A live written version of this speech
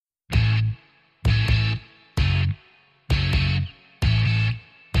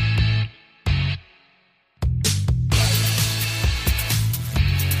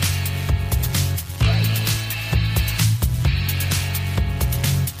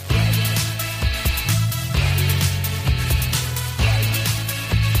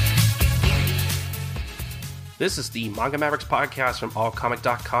This is the Manga Mavericks podcast from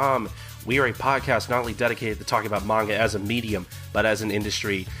allcomic.com. We are a podcast not only dedicated to talking about manga as a medium, but as an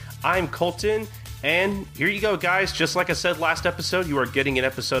industry. I'm Colton, and here you go, guys. Just like I said last episode, you are getting an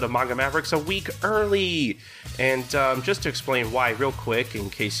episode of Manga Mavericks a week early. And just to explain why real quick, in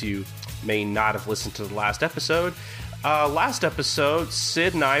case you may not have listened to the last episode,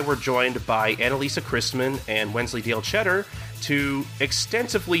 Sid and I were joined by Annalisa Christman and Wensley Dale Cheddar to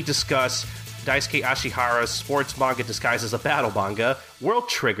extensively discuss Daisuke Ashihara's sports manga disguised as a battle manga, World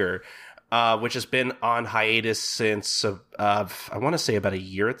Trigger, which has been on hiatus since, I want to say about a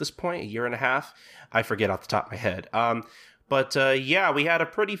year at this point, a year and a half. I forget off the top of my head. But we had a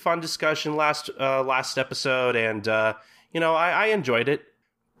pretty fun discussion last episode, and, I enjoyed it.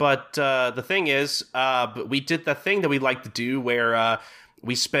 But the thing is, we did the thing that we like to do where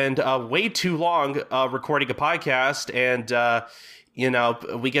we spend way too long recording a podcast, and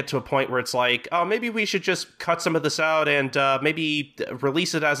we get to a point where it's like, oh, maybe we should just cut some of this out and maybe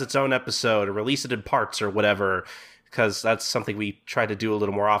release it as its own episode or release it in parts or whatever, because that's something we try to do a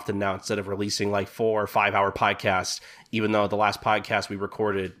little more often now instead of releasing like 4 or 5 hour podcasts, even though the last podcast we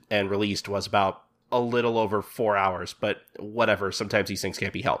recorded and released was about a little over 4 hours, but whatever. Sometimes these things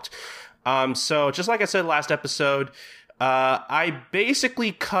can't be helped. So just like I said last episode, I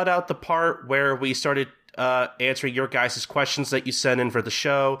basically cut out the part where we started answering your guys' questions that you sent in for the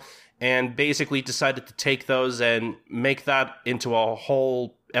show, and basically decided to take those and make that into a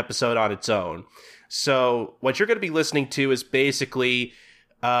whole episode on its own. So what you're going to be listening to is basically,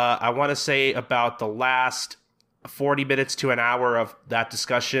 I want to say about the last 40 minutes to an hour of that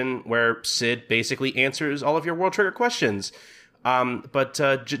discussion where Sid basically answers all of your World Trigger questions. But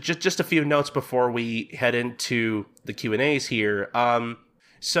just a few notes before we head into the Q&As here.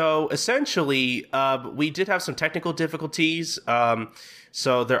 So essentially, we did have some technical difficulties.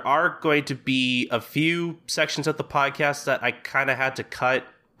 So there are going to be a few sections of the podcast that I kind of had to cut,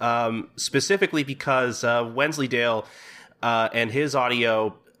 specifically because Wensley Dale and his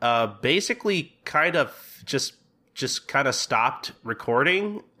audio basically kind of just kind of stopped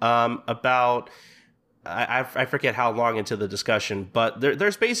recording about, I forget how long into the discussion, but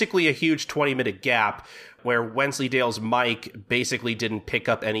there's basically a huge 20-minute gap where Wensley Dale's mic basically didn't pick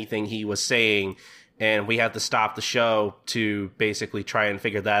up anything he was saying, and we had to stop the show to basically try and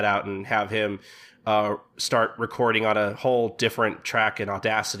figure that out and have him start recording on a whole different track in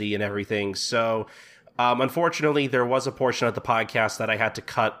Audacity and everything. So unfortunately, there was a portion of the podcast that I had to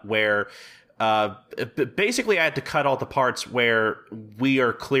cut where basically I had to cut all the parts where we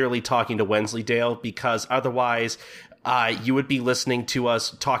are clearly talking to Wensley Dale, because otherwise you would be listening to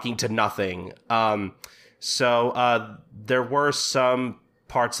us talking to nothing. So there were some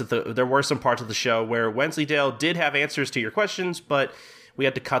parts of the show where Wensley Dale did have answers to your questions, but we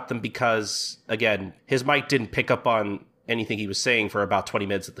had to cut them because, again, his mic didn't pick up on anything he was saying for about 20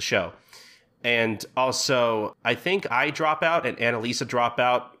 minutes of the show. And also, I think I drop out and Annalisa drop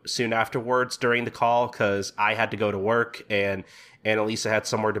out soon afterwards during the call because I had to go to work and Annalisa had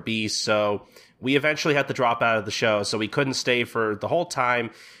somewhere to be. So we eventually had to drop out of the show. So we couldn't stay for the whole time.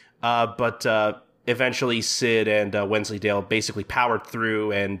 But eventually Sid and Wensley Dale basically powered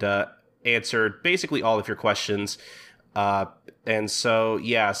through and answered basically all of your questions. And so,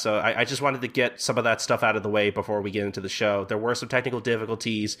 so I just wanted to get some of that stuff out of the way before we get into the show. There were some technical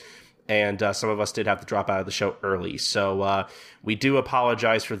difficulties, and some of us did have to drop out of the show early. So we do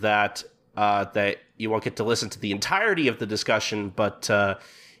apologize for that, that you won't get to listen to the entirety of the discussion. But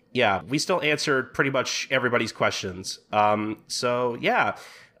we still answered pretty much everybody's questions. Thank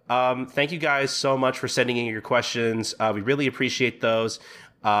you guys so much for sending in your questions. We really appreciate those.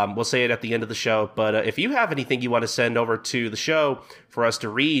 We'll say it at the end of the show. But if you have anything you want to send over to the show for us to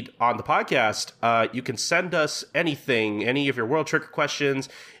read on the podcast, you can send us anything, any of your World Trigger questions,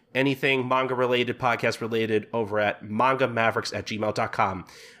 anything manga-related, podcast-related, over at mangamavericks@gmail.com.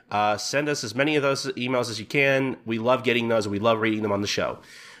 Send us as many of those emails as you can. We love getting those, and we love reading them on the show.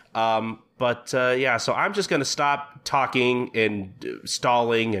 So I'm just going to stop talking and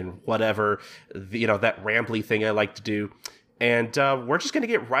stalling and whatever, that rambly thing I like to do. And we're just going to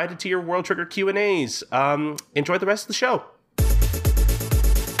get right into your World Trigger Q&As. Enjoy the rest of the show.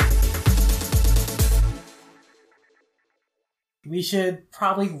 We should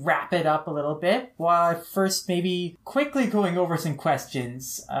probably wrap it up a little bit, while first maybe quickly going over some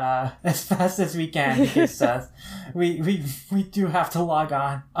questions as fast as we can, because we do have to log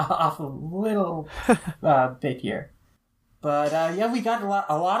on off a little bit here. But we got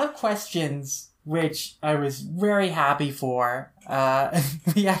a lot of questions which I was very happy for.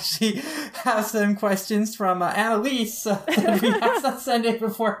 We actually have some questions from Annalise that we asked on Sunday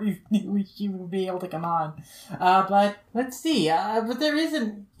before we knew she would be able to come on. But let's see. But there is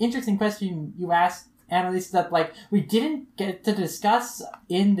an interesting question you asked, Annalise, that like we didn't get to discuss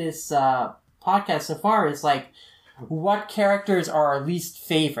in this podcast so far. Is like, what characters are our least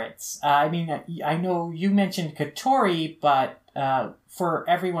favorites? I mean, I know you mentioned Katori, but for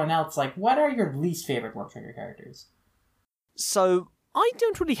everyone else, like, what are your least favorite World Trigger characters? So, I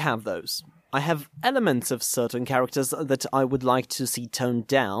don't really have those. I have elements of certain characters that I would like to see toned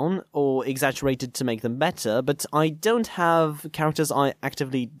down or exaggerated to make them better, but I don't have characters I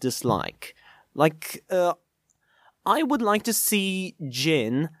actively dislike. Like, I would like to see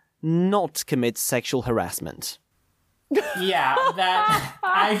Jin not commit sexual harassment. Yeah, that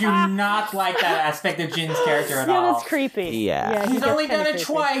I do not like that aspect of Jin's character at all. Yeah, that's creepy. Yeah. He's only done it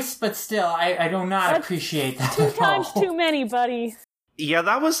twice, but still, I do not appreciate that. 2 times too many, buddy. Yeah,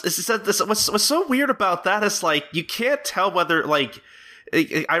 that was what's so weird about that is like you can't tell whether like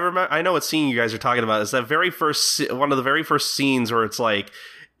I know what scene you guys are talking about. Is that one of the very first scenes where it's like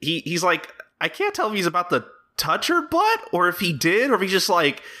he's like, I can't tell if he's about to touch her butt or if he did, or if he's just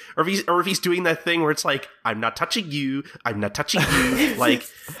like, or if he's doing that thing where it's like, I'm not touching you, like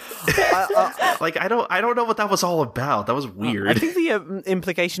like I don't know what that was all about. That was weird. I think the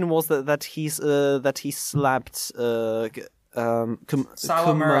implication was that he slapped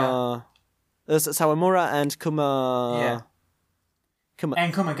Sawamura. Sawamura and Kumagai.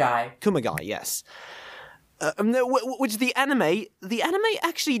 And Kumagai, yes. Which the anime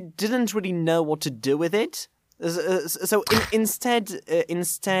actually didn't really know what to do with it. So instead, I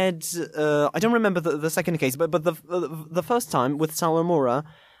don't remember the second case, but the first time with Sawamura,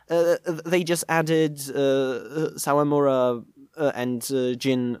 they just added Sawamura and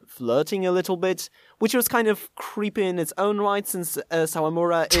Jin flirting a little bit, which was kind of creepy in its own right, since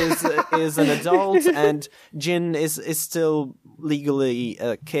Sawamura is an adult and Jin is still legally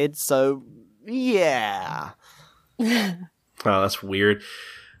a kid. So yeah. Oh, that's weird.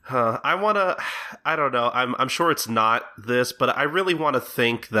 I don't know. I'm sure it's not this, but I really want to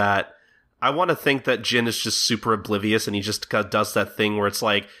think that Jin is just super oblivious and he just does that thing where it's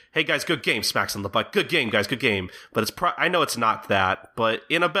like, hey guys, good game, smacks on the butt. Good game, guys, good game. But I know it's not that, but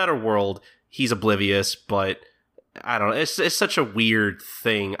in a better world, he's oblivious, but I don't know. It's such a weird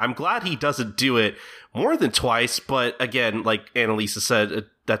thing. I'm glad he doesn't do it more than twice, but again, like Annalisa said,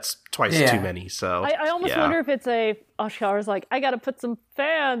 that's twice too many. So I almost wonder if it's Ashika's like, I gotta put some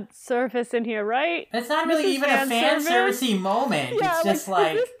fan service in here, right? It's not really even a fan servicey moment. Yeah, it's just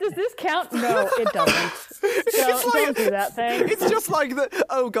like does this count? No, it doesn't. Don't do that thing. It's just like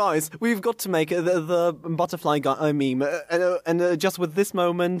guys, we've got to make the butterfly guy meme, and just with this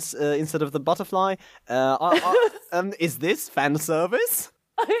moment instead of the butterfly, is this fan service?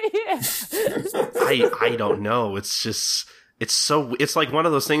 I don't know. It's just it's like one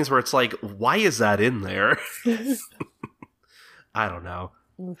of those things where it's like, why is that in there? I don't know.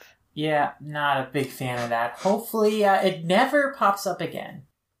 Yeah, not a big fan of that. Hopefully, it never pops up again.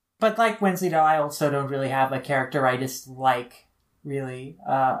 But like Wensley, I also don't really have a character I dislike. Really,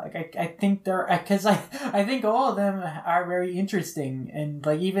 I think because I think all of them are very interesting, and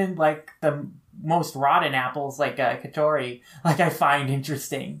like even like the most rotten apples, like Katori, like I find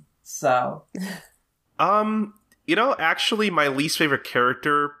interesting. So, actually, my least favorite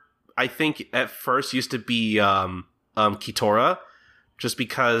character, I think at first used to be Kitora, just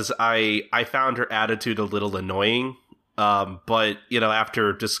because I found her attitude a little annoying. But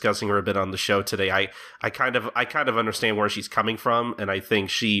after discussing her a bit on the show today, I kind of understand where she's coming from, and I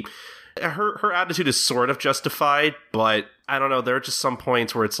think her attitude is sort of justified. But I don't know, there are just some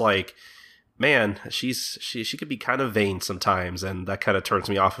points where it's like, man, she could be kind of vain sometimes, and that kind of turns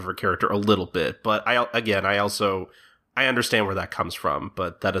me off of her character a little bit. But I understand where that comes from,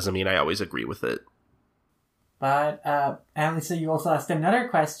 but that doesn't mean I always agree with it. But, Annalisa, you also asked another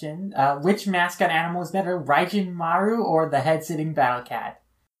question. Which mascot animal is better, Raijin Maru or the head-sitting Battle Cat?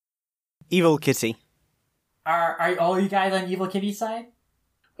 Evil Kitty. Are all you guys on Evil Kitty's side?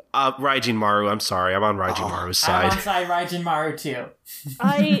 Raijin Maru, I'm sorry. I'm on Raijin Maru's side. I'm on side Raijin Maru, too.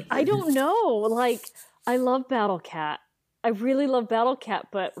 I don't know. Like, I love Battle Cat. I really love Battle Cat,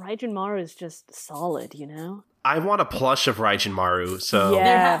 but Raijin Maru is just solid, I want a plush of Raijin Maru, so...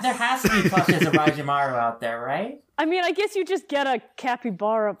 Yes. There has to be plushes of Raijin Maru out there, right? I mean, I guess you just get a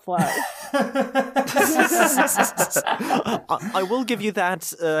capybara plush. I will give you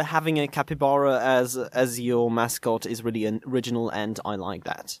that. Having a capybara as your mascot is really original, and I like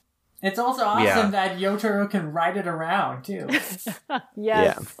that. It's also awesome that Yotaro can ride it around, too.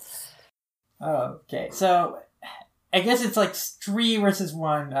 Yes. Okay, so I guess it's like 3 versus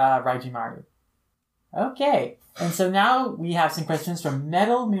 1 Raijimaru. Okay, and so now we have some questions from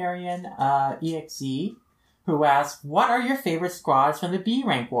Metal Marion EXE, who asks, what are your favorite squads from the B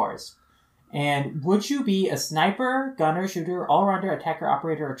rank wars? And would you be a sniper, gunner, shooter, all-rounder, attacker,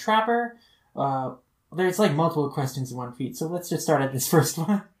 operator, or trapper? There's like multiple questions in one feed, so let's just start at this first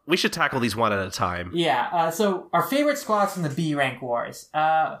one. We should tackle these one at a time. Yeah, so our favorite squads from the B rank wars.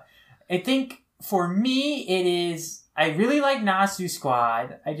 I think for me it is, I really like Nasu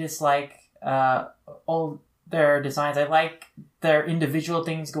squad. I just like all their designs. I like their individual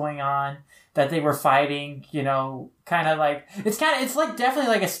things going on that they were fighting, you know, kind of like, it's like definitely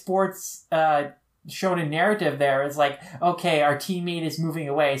like a sports shonen narrative there. It's like, okay, our teammate is moving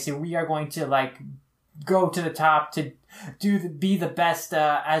away, so we are going to like go to the top to be the best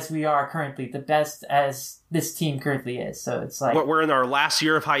as we are currently, the best as this team currently is. So it's like, we're in our last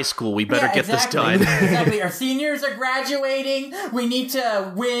year of high school. We better get this done. Exactly. Our seniors are graduating. We need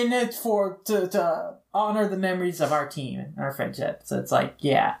to win to honor the memories of our team and our friendship. So it's like,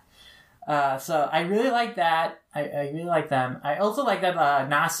 yeah. So I really like that. I really like them. I also like that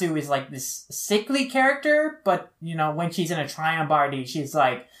Nasu is like this sickly character, but you know, when she's in a Triumph party, she's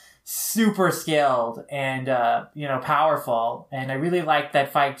like super skilled and you know, powerful. And I really like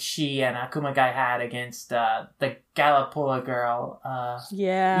that fight she and Akuma guy had against the Galapula girl.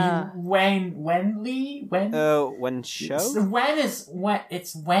 Wen Show?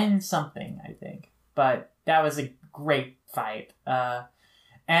 It's Wen something, I think. But that was a great fight.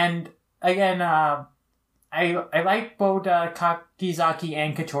 And again, I like both Kakizaki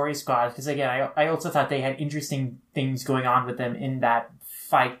and Katori squad, because again, I also thought they had interesting things going on with them in that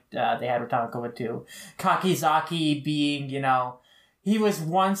fight they had with Tamakoma too. Kakizaki being, you know, he was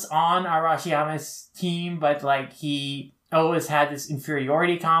once on Arashiyama's team, but like he always had this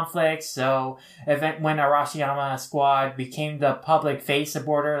inferiority conflict. So when Arashiyama squad became the public face of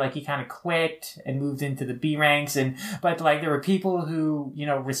Border, like he kind of quit and moved into the B ranks. But like there were people who, you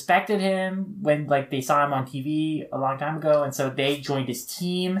know, respected him when like they saw him on TV a long time ago. And so they joined his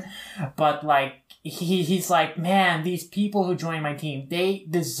team. But like, he's like, man, these people who join my team, they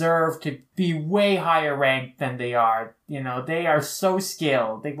deserve to be way higher ranked than they are. You know, they are so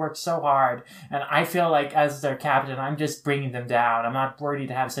skilled. They work so hard. And I feel like as their captain, I'm just bringing them down. I'm not worthy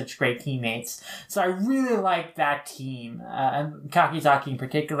to have such great teammates. So I really like that team, and Kakizaki in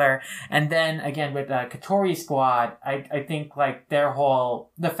particular. And then again, with Katori squad, I think like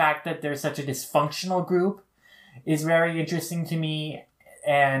the fact that they're such a dysfunctional group is very interesting to me.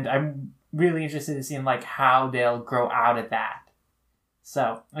 And I'm really interested in seeing like how they'll grow out of that.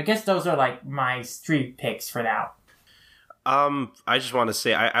 So I guess those are like my 3 picks for now. I just want to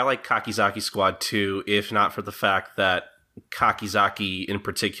say I like Kakizaki squad too, if not for the fact that Kakizaki in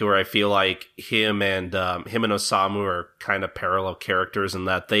particular, I feel like him and Osamu are kind of parallel characters in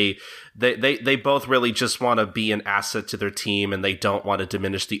that they both really just want to be an asset to their team, and they don't want to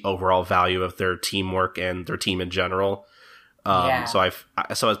diminish the overall value of their teamwork and their team in general. So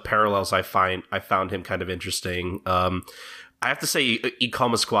as parallels, I found him kind of interesting. I have to say,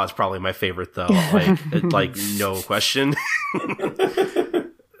 Ikoma Squad is probably my favorite, though. Like no question,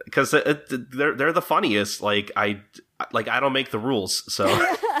 because they're the funniest. Like I don't make the rules, so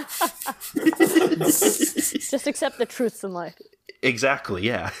just accept the truths in life. Exactly.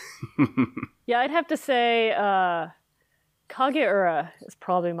 Yeah. Yeah, I'd have to say Kageura is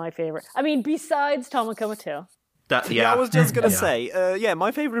probably my favorite. I mean, besides Tamakoma 2. I was just going to say,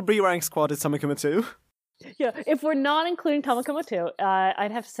 my favorite B-rank squad is Tamakoma 2. Yeah, if we're not including Tamakoma 2,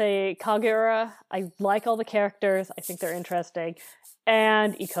 I'd have to say Kageura. I like all the characters. I think they're interesting.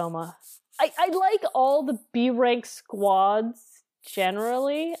 And Ikoma. I like all the B-rank squads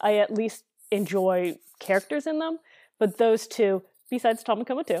generally. I at least enjoy characters in them. But those 2, besides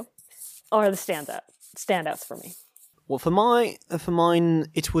Tamakoma 2, are the standouts for me. Well, for mine,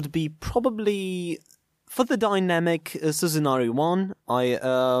 it would be probably... For the dynamic Suzunari 1, I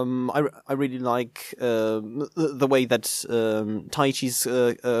really like the way that Taichi's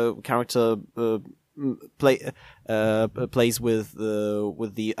character plays with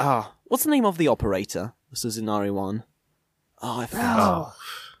the what's the name of the operator? Suzunari 1. Oh, I forgot.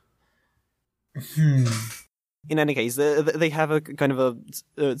 In any case, they have a kind of a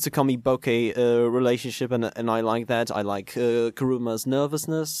Tsukami Bokeh relationship, and I like that. I like Kuruma's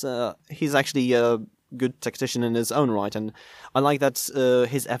nervousness. He's actually a good tactician in his own right, and I like that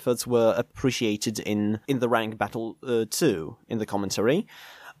his efforts were appreciated in the rank battle too, in the commentary.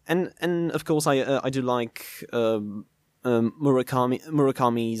 And of course, I do like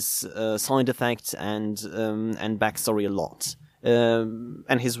Murakami's side effect and backstory a lot.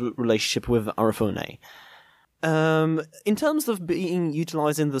 and his relationship with Arifune. In terms of being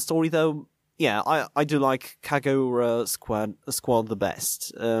utilized in the story, though, yeah, I do like Kageura squad the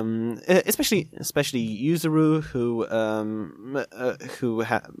best. Especially Yuzuru,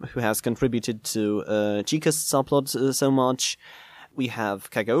 who has contributed to Chika's subplot so much. We have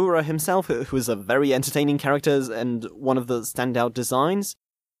Kageura himself, who is a very entertaining character and one of the standout designs.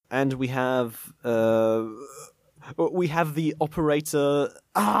 And we have the operator.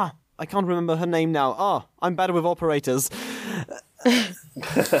 I can't remember her name now. I'm bad with operators.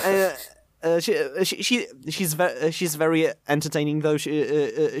 She's very entertaining though.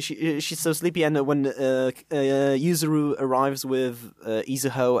 She's so sleepy, and when Yuzuru arrives with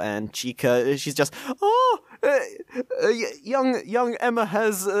Izuho and Chika, she's just young Emma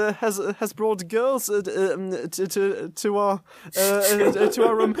has brought girls to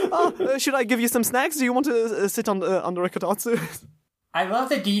our room. Should I give you some snacks? Do you want to sit under a kotatsu? I love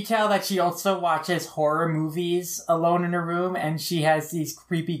the detail that she also watches horror movies alone in her room, and she has these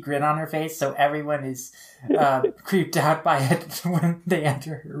creepy grin on her face, so everyone is creeped out by it when they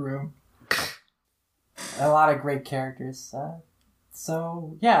enter her room. A lot of great characters.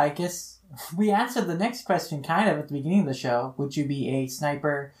 So, yeah, I guess we answered the next question kind of at the beginning of the show. Would you be a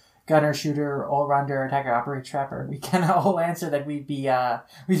sniper, gunner, shooter, all-rounder, attacker, operator, trapper? We kind of all answer that we'd be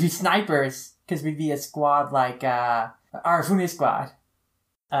snipers, because we'd be a squad like Arifune squad.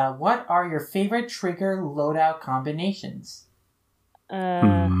 What are your favorite trigger loadout combinations?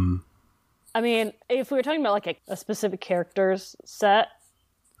 I mean, if we were talking about like a specific characters set,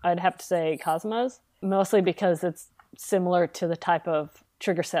 I'd have to say Kazuma's, mostly because it's similar to the type of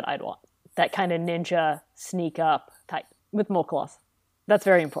trigger set I'd want. That kind of ninja sneak up type with Molcloth. That's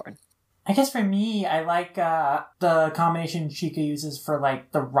very important. I guess for me, I like the combination Chika uses for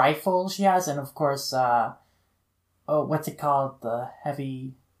like the rifle she has, and of course, what's it called?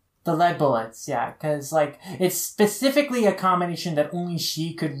 The lead bullets, yeah, because like it's specifically a combination that only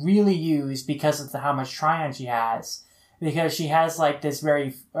she could really use because of how much Tryon she has. Because she has like this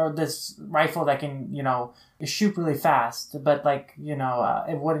rifle that can, shoot really fast, but like,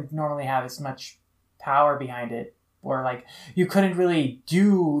 it wouldn't normally have as much power behind it. Or like you couldn't really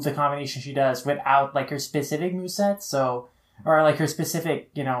do the combination she does without like her specific moveset, or like her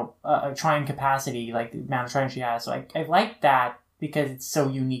specific, Tryon capacity, like the amount of Tryon she has. So I like that because it's so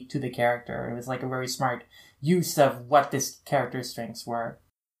unique to the character. It was like a very smart use of what this character's strengths were.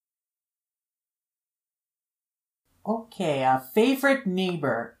 Okay, favorite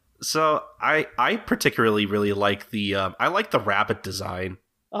neighbor. So I particularly really like the rabbit design.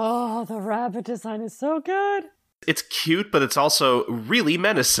 Oh, the rabbit design is so good. It's cute, but it's also really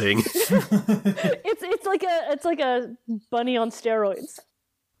menacing. It's like a bunny on steroids.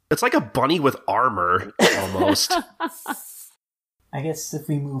 It's like a bunny with armor, almost. I guess if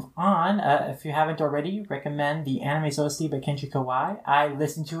we move on, if you haven't already, recommend the Anime OST by Kenji Kawai. I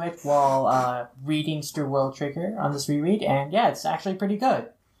listened to it while reading through World Trigger on this reread, and yeah, it's actually pretty good.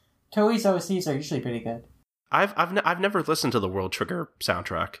 Toei's OSTs are usually pretty good. I've never listened to the World Trigger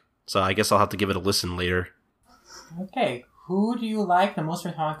soundtrack, so I guess I'll have to give it a listen later. Okay, who do you like the most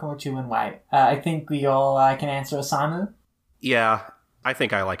from Tamako 2 and why? I think we all can answer Osamu. Yeah, I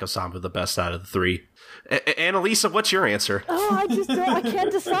think I like Osamu the best out of the three. Annalisa, what's your answer? Oh, I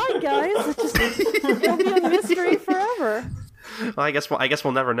can't decide, guys. It'll be a mystery forever. Well, I guess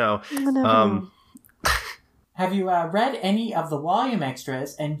we'll never know. We'll never know. Have you read any of the volume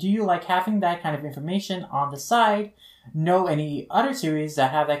extras, and do you like having that kind of information on the side? Know any other series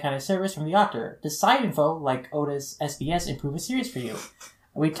that have that kind of service from the author? Does side info, like Oda's SBS, improve a series for you?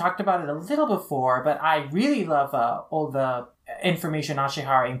 We talked about it a little before, but I really love all the information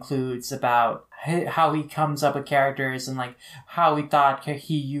Ashihara includes about how he comes up with characters and like how he thought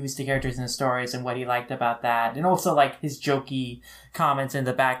he used the characters in the stories and what he liked about that, and also like his jokey comments in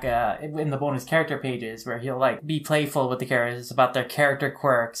the back in the bonus character pages where he'll like be playful with the characters about their character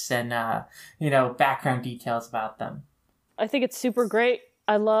quirks and background details about them. I think it's super great.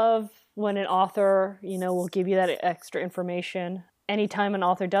 I love when an author will give you that extra information. Anytime an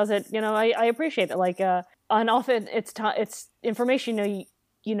author does it, I appreciate it. Like an often it's information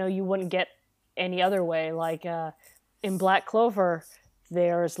you wouldn't get any other way. Like in Black Clover,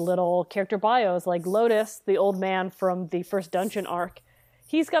 there's little character bios like Lotus, the old man from the first dungeon arc.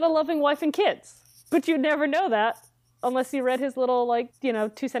 He's got a loving wife and kids, but you'd never know that unless you read his little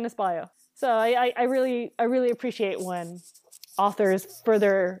 2-sentence bio. So I really appreciate when authors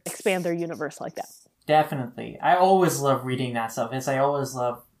further expand their universe like that. Definitely. I always love reading that stuff, because I always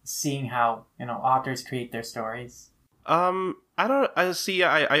love seeing how, authors create their stories. I don't. I see.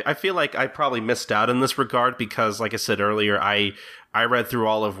 I feel like I probably missed out in this regard because, like I said earlier, I read through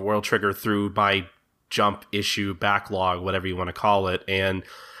all of World Trigger through my Jump issue backlog, whatever you want to call it, and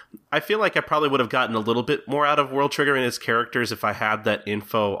I feel like I probably would have gotten a little bit more out of World Trigger and its characters if I had that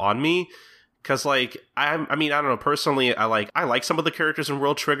info on me. Because, like, I mean, I don't know. Personally, I like some of the characters in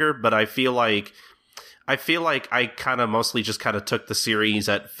World Trigger, but I feel like I kind of mostly just kind of took the series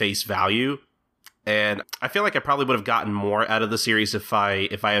at face value. And I feel like I probably would have gotten more out of the series if I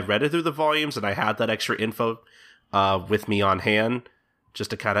had read it through the volumes and I had that extra info with me on hand,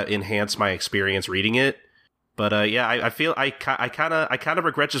 just to kind of enhance my experience reading it. But yeah, I feel I kind of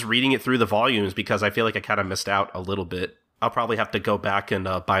regret just reading it through the volumes because I feel like I kind of missed out a little bit. I'll probably have to go back and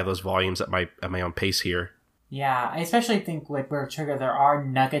buy those volumes at my own pace here. Yeah, I especially think with World Trigger, there are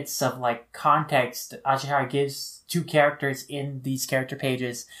nuggets of like context Ashihara gives to characters in these character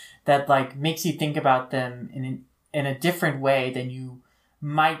pages that like makes you think about them in a different way than you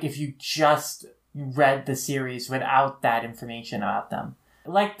might if you just read the series without that information about them.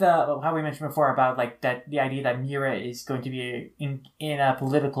 Like how we mentioned before about like that the idea that Mira is going to be in a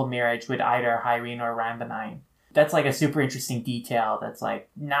political marriage with either Hyrene or Rambanine. That's like a super interesting detail that's like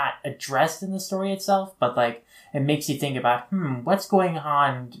not addressed in the story itself, but like it makes you think about what's going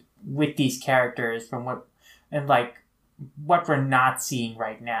on with these characters from what we're not seeing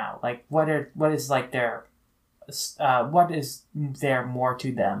right now. Like what is like their what is there more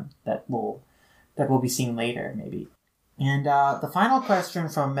to them that will be seen later maybe. And the final question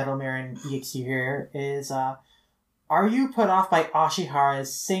from Metal Mirror and EXT here is are you put off by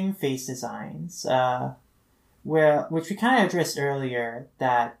Ashihara's Sing face designs? Which we kind of addressed earlier,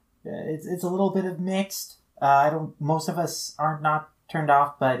 that it's a little bit of mixed. Most of us aren't not turned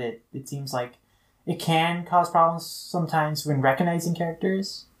off, but it seems like it can cause problems sometimes when recognizing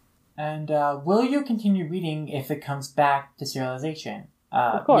characters. And will you continue reading if it comes back to serialization?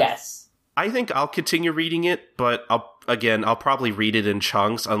 Of course. Yes. I think I'll continue reading it, but I'll probably read it in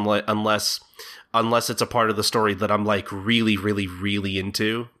chunks unless it's a part of the story that I'm like really, really, really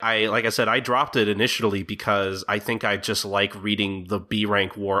into. Like I said, I dropped it initially because I think I just like reading the B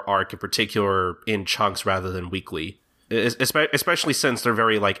rank war arc in particular in chunks rather than weekly. Especially since they're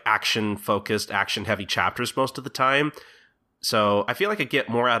very like action focused, action heavy chapters most of the time. So I feel like I get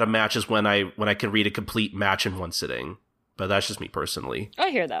more out of matches when I can read a complete match in one sitting. But that's just me personally. I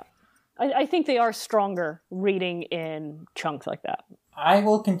hear that. I think they are stronger reading in chunks like that. I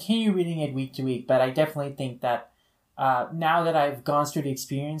will continue reading it week to week, but I definitely think that now that I've gone through the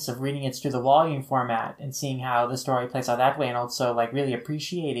experience of reading it through the volume format and seeing how the story plays out that way, and also like really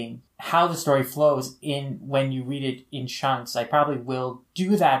appreciating how the story flows in when you read it in chunks, I probably will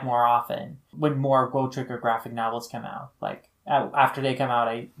do that more often when more World Trigger graphic novels come out. Like after they come out,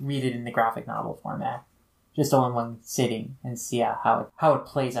 I read it in the graphic novel format, just all in one sitting, and see how it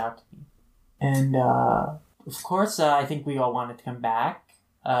plays out to me. And of course, I think we all want it to come back.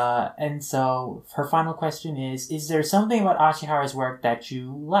 And so her final question is there something about Ashihara's work that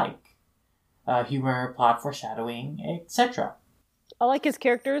you like? Humor, plot, foreshadowing, etc. I like his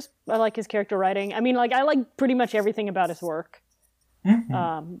characters. I like his character writing. I mean, like, I like pretty much everything about his work.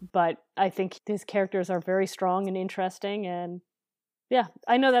 Mm-hmm. But I think his characters are very strong and interesting. And yeah,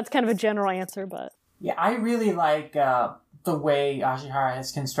 I know that's kind of a general answer, but... Yeah, I really like the way Ashihara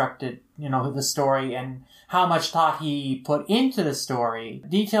has constructed, the story and how much thought he put into the story.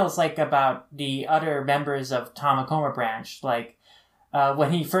 Details like about the other members of Tamakoma branch, like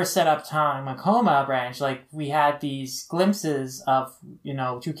when he first set up Tamakoma branch, like we had these glimpses of,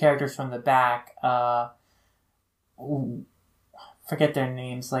 two characters from the back, forget their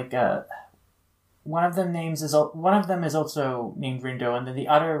names, like one of them is also named Rindo, and then the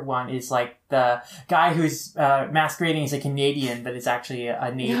other one is like the guy who's masquerading as a Canadian, but is actually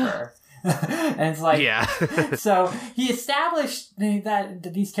a neighbor. And it's like, yeah. So he established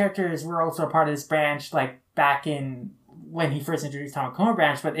that these characters were also a part of this branch, like back in when he first introduced Tamakoma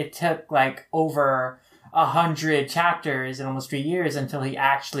branch, but it took like over 100 chapters and almost 3 years until he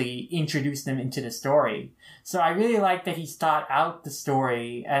actually introduced them into the story. So I really like that he's thought out the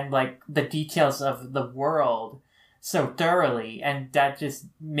story and like the details of the world so thoroughly, and that just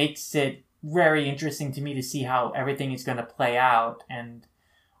makes it very interesting to me to see how everything is going to play out, and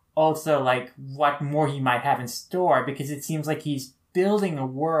also like what more he might have in store, because it seems like he's building a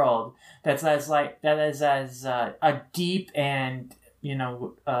world that's as a deep and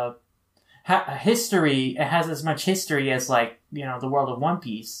history. It has as much history as like the world of One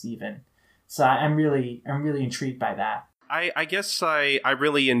Piece even. So I'm really intrigued by that. I guess I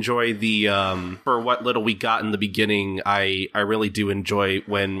really enjoy the for what little we got in the beginning. I really do enjoy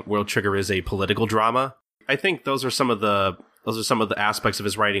when World Trigger is a political drama. I think those are some of the aspects of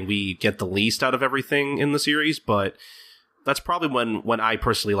his writing we get the least out of everything in the series, but that's probably when I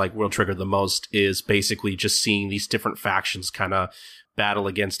personally like World Trigger the most, is basically just seeing these different factions kind of battle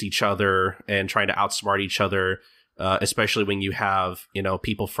against each other and trying to outsmart each other, especially when you have,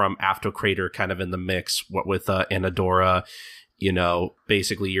 people from Aftocrator kind of in the mix with Anadora.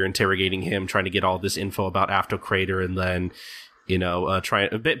 Basically you're interrogating him, trying to get all this info about Aftocrator, and then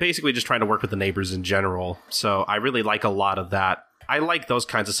basically just trying to work with the neighbors in general. So I really like a lot of that. I like those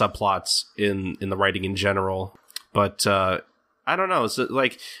kinds of subplots in the writing in general. But I don't know. So,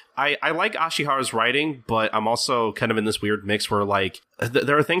 I like Ashihara's writing, but I'm also kind of in this weird mix where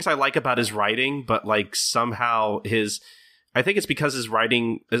there are things I like about his writing, but somehow I think it's because his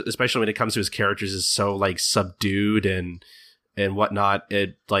writing, especially when it comes to his characters, is so subdued and whatnot.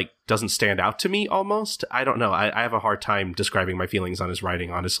 It doesn't stand out to me almost. I don't know. I have a hard time describing my feelings on his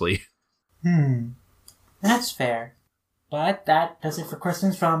writing, honestly. That's fair. But that does it for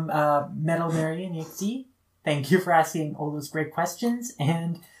questions from Metal Marion Yixi. Thank you for asking all those great questions,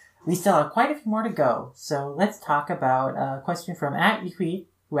 and we still have quite a few more to go. So let's talk about a question from @Iquit,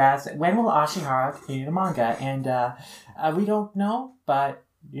 who asks, when will Ashihara continue the manga? And we don't know, but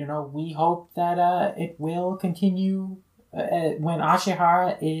we hope that it will continue when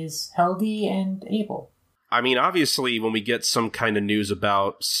Ashihara is healthy and able. I mean, obviously, when we get some kind of news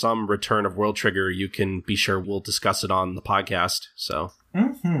about some return of World Trigger, you can be sure we'll discuss it on the podcast. So.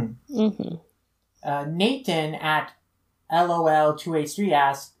 Nathan at LOL283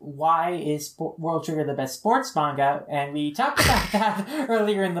 asks, why is World Trigger the best sports manga? And we talked about that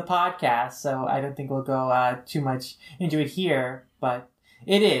earlier in the podcast, so I don't think we'll go too much into it here, but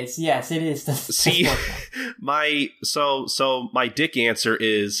it is. Yes, it is the See, my dick answer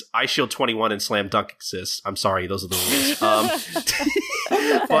is I Shield 21 and Slam Dunk exists. I'm sorry, those are the rules.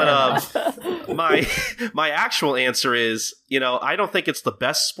 But my actual answer is, I don't think it's the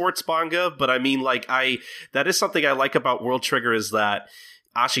best sports manga, but I mean, that is something I like about World Trigger, is that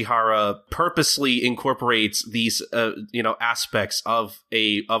Ashihara purposely incorporates these, aspects of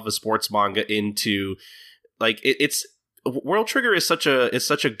a sports manga into, it's World Trigger is such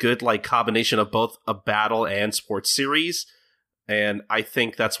a good combination of both a battle and sports series, and I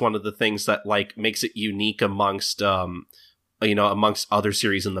think that's one of the things that makes it unique amongst amongst other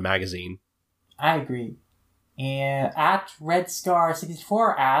series in the magazine. I agree. And at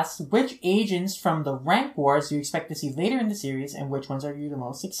RedScar64 asks, which agents from the Rank Wars do you expect to see later in the series, and which ones are you the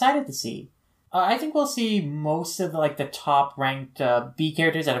most excited to see? I think we'll see most of the top ranked B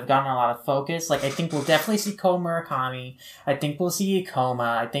characters that have gotten a lot of focus. I think we'll definitely see Ko Murakami. I think we'll see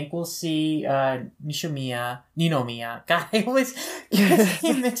Ikoma. I think we'll see Ninomiya. God, I always get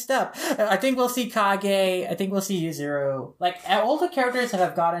him mixed up. I think we'll see Kage. I think we'll see Yuzuru. All the characters that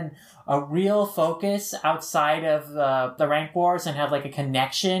have gotten a real focus outside of the Rank Wars and have a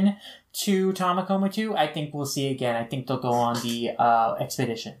connection to Tamakoma 2, I think we'll see again. I think they'll go on the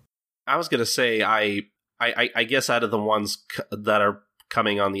expedition. I was gonna say, I guess out of the ones that are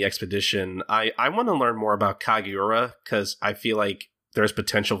coming on the expedition, I want to learn more about Kageura, because I feel like there's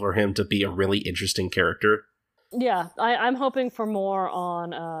potential for him to be a really interesting character. Yeah, I'm hoping for more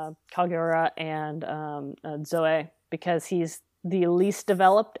on Kageura and Zoe, because he's the least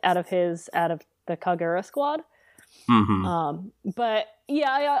developed out of the Kageura squad. Mm-hmm. But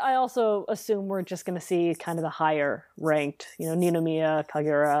yeah, I also assume we're just going to see kind of the higher ranked, Ninomiya,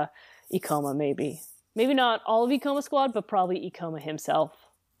 Kageura, Ikoma, maybe not all of Ikoma squad, but probably Ikoma himself.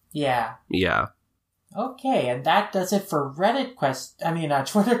 Yeah. Okay, and that does it for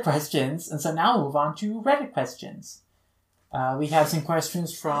Twitter questions. And so now we'll move on to Reddit questions. We have some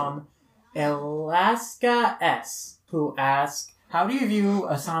questions from Alaska S, who asks, how do you view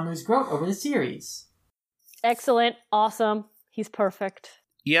Osamu's growth over the series? Excellent. Awesome. He's perfect.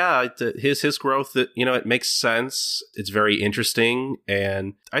 Yeah, his growth, it makes sense. It's very interesting,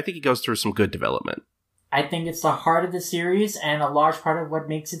 and I think he goes through some good development. I think it's the heart of the series and a large part of what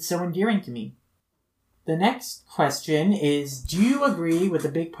makes it so endearing to me. The next question is, do you agree with a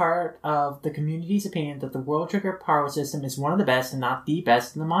big part of the community's opinion that the World Trigger power system is one of the best and not the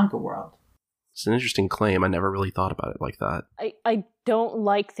best in the manga world? It's an interesting claim. I never really thought about it like that. I don't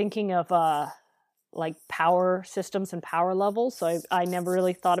like thinking of power systems and power levels, so I never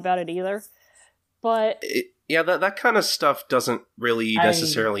really thought about it either. But that kind of stuff doesn't really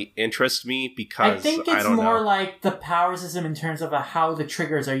necessarily interest me, because I think it's more like the power system in terms of how the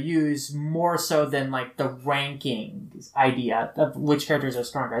triggers are used, more so than the ranking idea of which characters are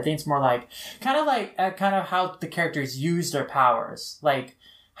stronger. I think it's more kind of how the characters use their powers,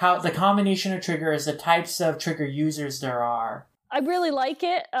 how the combination of triggers, the types of trigger users there are. I really like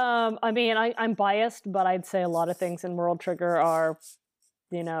it. I mean, I'm biased, but I'd say a lot of things in World Trigger are,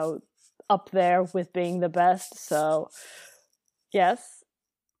 up there with being the best. So, yes,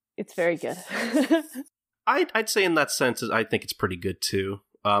 it's very good. I'd say in that sense, I think it's pretty good too.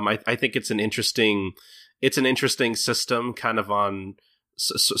 I think it's an interesting system, kind of on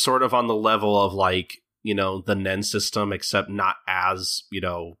sort of on the level of like, the NEN system, except not as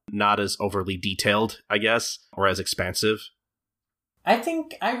overly detailed, I guess, or as expansive. I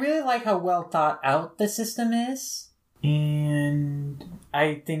think I really like how well thought out the system is. And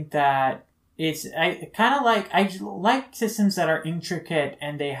I think that I like systems that are intricate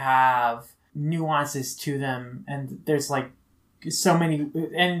and they have nuances to them, and there's like so many,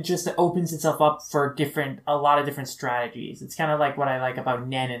 and just it opens itself up for a lot of different strategies. It's kind of like what I like about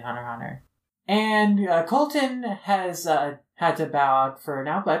NEN and Hunter x Hunter. And Colton has had to bow out for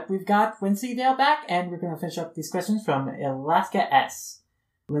now, but we've got Wensleydale back, and we're going to finish up these questions from Alaska S.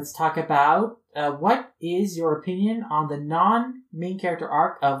 Let's talk about what is your opinion on the non-main character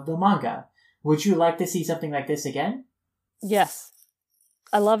arc of the manga? Would you like to see something like this again? Yes.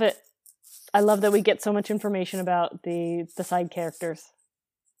 I love it. I love that we get so much information about the side characters.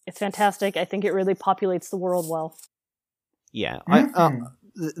 It's fantastic. I think it really populates the world well. Yeah,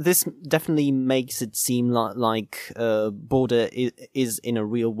 this definitely makes it seem like Border is in a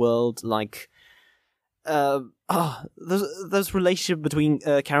real world. Like, those relationship between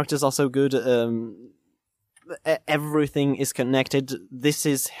characters are so good. Everything is connected. This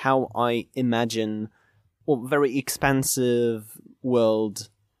is how I imagine a very expansive world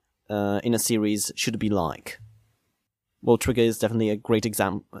in a series should be like. World Trigger is definitely a great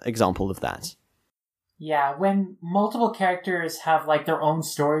example of that. Yeah, when multiple characters have like their own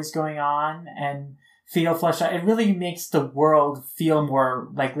stories going on and feel fleshed out, it really makes the world feel more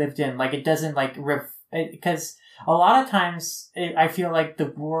like lived in. Like it doesn't like because a lot of times I feel like the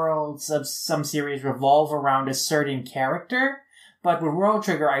worlds of some series revolve around a certain character, but with World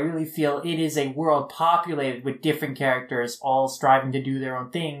Trigger, I really feel it is a world populated with different characters all striving to do their own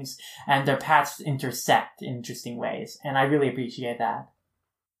things, and their paths intersect in interesting ways, and I really appreciate that.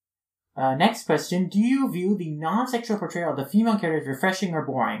 Next question. Do you view the non-sexual portrayal of the female characters refreshing or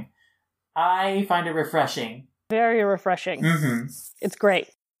boring? I find it refreshing. Very refreshing. Mm-hmm. It's great.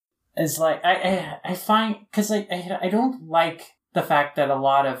 It's like, I find, because I don't like the fact that a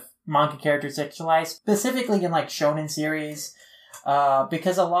lot of manga characters sexualize, specifically in like shonen series,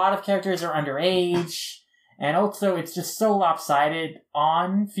 because a lot of characters are underage, and also it's just so lopsided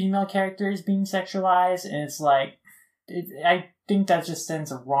on female characters being sexualized, and it's like, I think that just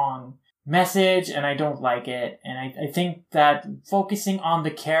sends a wrong message, and I don't like it. And I think that focusing on the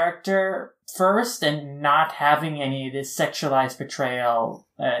character first and not having any of this sexualized portrayal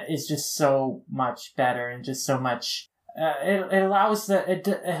is just so much better, and just so much it allows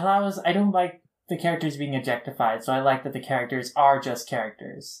I don't like the characters being objectified, so I like that the characters are just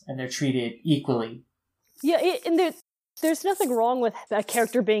characters and they're treated equally. Yeah, and there's nothing wrong with a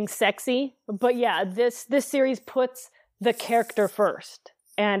character being sexy, but yeah, this series puts the character first,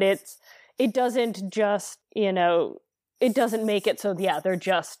 and it doesn't just, it doesn't make it so, yeah, they're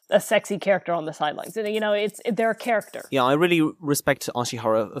just a sexy character on the sidelines. They're a character. Yeah, I really respect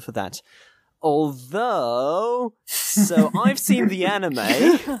Ashihara for that. Although, so I've seen the anime.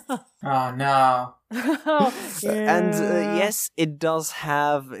 Oh, no. And yes, it does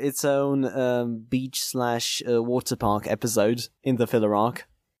have its own beach/water park episode in the filler arc.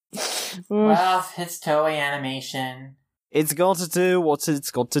 Well, it's Toei Animation. It's got to do what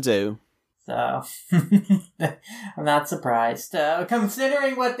it's got to do. So, I'm not surprised.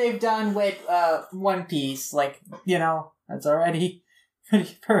 Considering what they've done with One Piece, that's already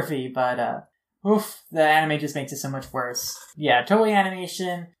pretty pervy, but the anime just makes it so much worse. Yeah, Toei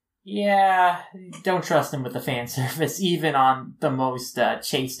Animation, don't trust them with the fan service, even on the most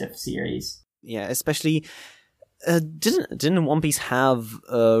chaste of series. Yeah, especially... Didn't One Piece have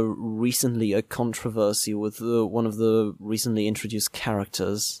recently a controversy with one of the recently introduced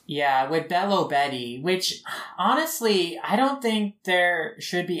characters? Yeah, with Bello Betty, which, honestly, I don't think there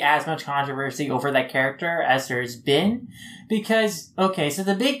should be as much controversy over that character as there's been. Because, okay, so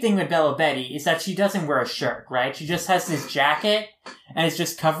the big thing with Bello Betty is that she doesn't wear a shirt, right? She just has this jacket, and it's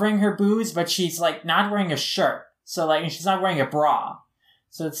just covering her boobs, but she's, not wearing a shirt. So, and she's not wearing a bra.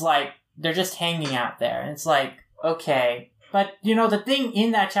 So it's they're just hanging out there. And it's okay. But, the thing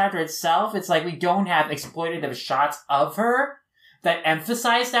in that chapter itself, it's we don't have exploitative shots of her that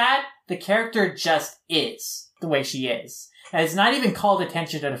emphasize that. The character just is the way she is. And it's not even called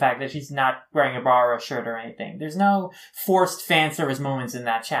attention to the fact that she's not wearing a bra or a shirt or anything. There's no forced fan service moments in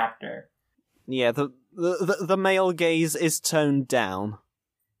that chapter. Yeah, the male gaze is toned down.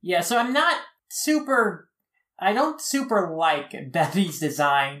 Yeah, so I don't super like Betty's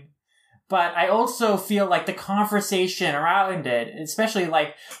design, but I also feel like the conversation around it, especially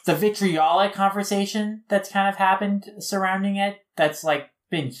like the vitriolic conversation that's kind of happened surrounding it, that's like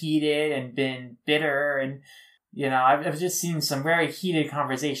been heated and been bitter, and I've just seen some very heated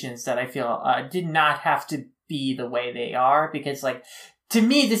conversations that I feel did not have to be the way they are, because like to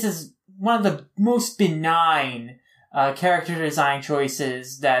me this is one of the most benign character design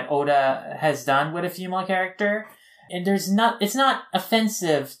choices that Oda has done with a female character. And it's not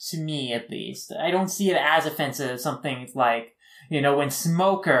offensive to me, at least. I don't see it as offensive as something like, when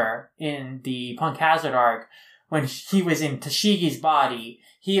Smoker in the Punk Hazard arc, when he was in Tashigi's body,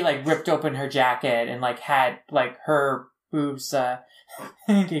 he like ripped open her jacket and like had like her boobs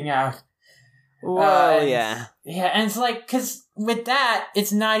hanging out. Well, yeah. Yeah, and it's like, cause with that,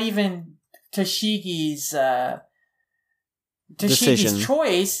 it's not even Tashigi's decision.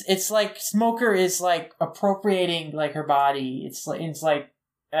 Choice. It's like Smoker is like appropriating like her body. It's like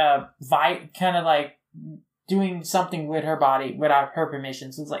kind of like doing something with her body without her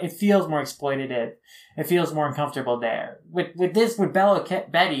permission. So it's like it feels more exploitative. It feels more uncomfortable there. With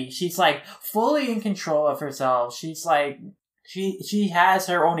Betty, she's like fully in control of herself. She's like she has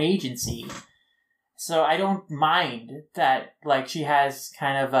her own agency. So I don't mind that like she has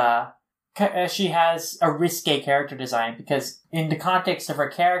a risque character design, because in the context of her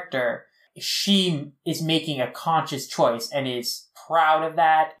character, she is making a conscious choice and is proud of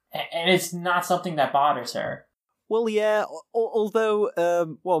that, and it's not something that bothers her. Well, yeah, although,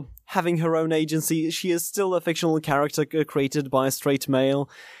 having her own agency, she is still a fictional character created by a straight male.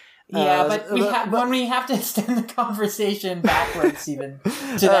 Yeah, but when we have to extend the conversation backwards even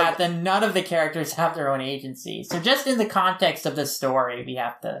to that, then none of the characters have their own agency. So just in the context of the story, we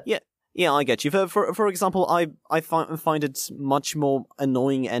have to... Yeah, I get you. For example, I find it much more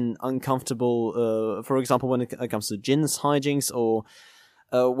annoying and uncomfortable, for example, when it comes to Jin's hijinks, or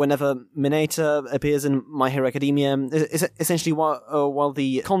whenever Mineta appears in My Hero Academia, essentially while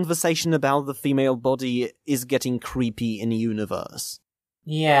the conversation about the female body is getting creepy in universe.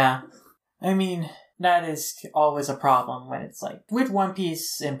 Yeah. I mean, that is always a problem when it's like, with One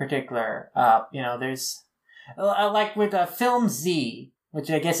Piece in particular, there's, like with Film Z, which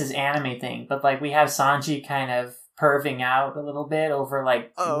I guess is anime thing, but like we have Sanji kind of perving out a little bit over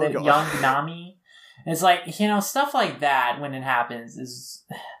like young Nami. It's like, stuff like that when it happens is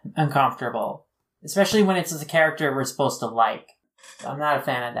uncomfortable. Especially when it's a character we're supposed to like. I'm not a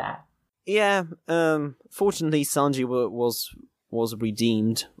fan of that. Yeah, fortunately Sanji was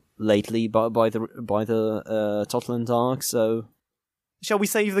redeemed lately by the Totland arc, so shall we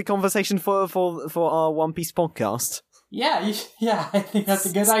save the conversation for our One Piece podcast? Yeah, I think that's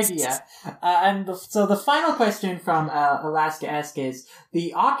a good idea. So the final question from Alaska Esk is,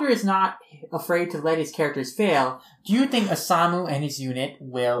 the author is not afraid to let his characters fail. Do you think Osamu and his unit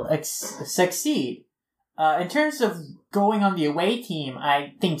will succeed? In terms of going on the away team,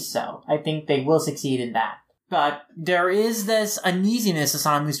 I think so. I think they will succeed in that. But there is this uneasiness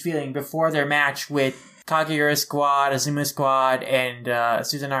Osamu's feeling before their match with Kageura Squad, Azuma Squad, and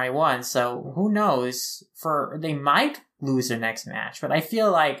Suzanari 1, so who knows? They might lose their next match, but I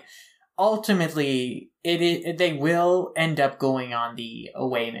feel like ultimately they will end up going on the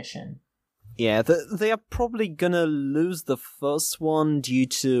away mission. Yeah, they are probably gonna lose the first one due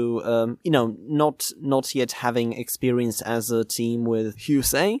to not yet having experience as a team with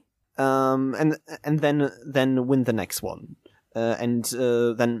Hyusei, and then win the next one. And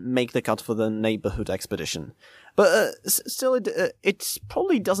then make the cut for the neighborhood expedition. But still, it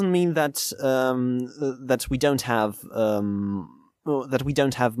probably doesn't mean that that we don't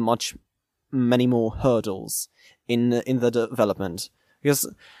have many more hurdles in the development,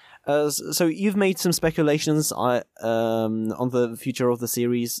 because so you've made some speculations on the future of the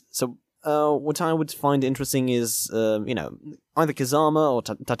series. So what I would find interesting is either Kazama or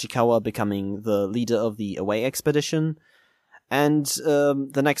Tachikawa becoming the leader of the away expedition. And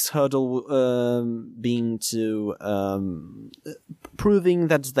the next hurdle being to proving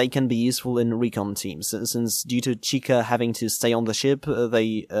that they can be useful in recon teams, since due to Chika having to stay on the ship,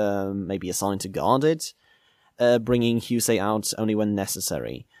 they may be assigned to guard it, bringing Hyusei out only when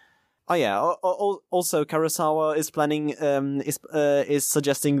necessary. Oh yeah, also Karasawa is planning, is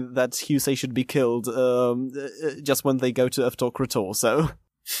suggesting that Hyusei should be killed just when they go to Eftokrator, so...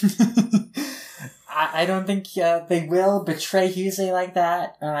 I don't think they will betray Hyusei like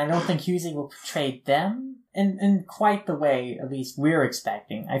that, and I don't think Hyusei will betray them. in quite the way, at least we're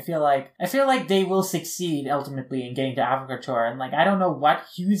expecting. I feel like they will succeed ultimately in getting to Africator, and like I don't know what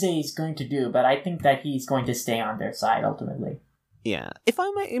Hyuse is going to do, but I think that he's going to stay on their side ultimately. Yeah. If I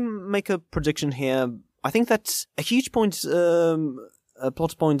may make a prediction here, I think that a huge point, a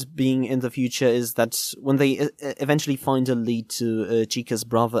plot point being in the future is that when they eventually find a lead to Chika's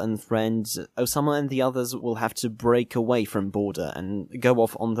brother and friend, Osama and the others will have to break away from Border and go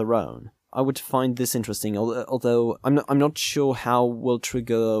off on their own. I would find this interesting, although I'm not sure how World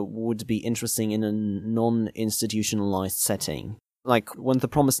Trigger would be interesting in a non-institutionalized setting. Like, when the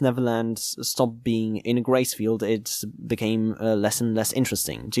Promised Neverland stopped being in Gracefield, it became less and less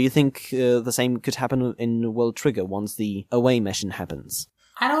interesting. Do you think the same could happen in World Trigger once the away mission happens?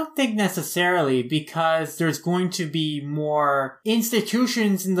 I don't think necessarily, because there's going to be more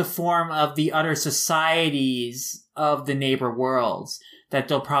institutions in the form of the other societies of the neighbor worlds that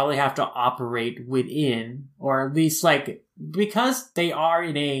they'll probably have to operate within, or at least like, because they are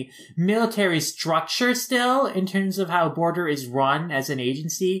in a military structure still, in terms of how Border is run as an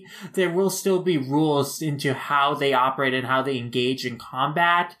agency, there will still be rules into how they operate and how they engage in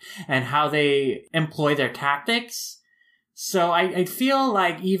combat and how they employ their tactics. So I feel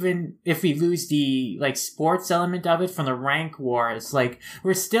like even if we lose the like sports element of it from the rank wars, like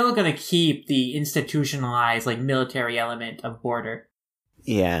we're still gonna keep the institutionalized like military element of Border.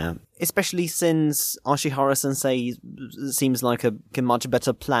 Yeah, especially since Ashihara-sensei seems like a much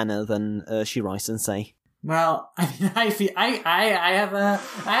better planner than Shirai-sensei. Well, I mean, I feel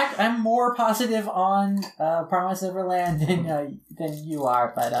I'm more positive on Promised Neverland than you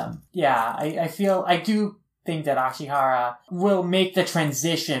are, but yeah, I do think that Ashihara will make the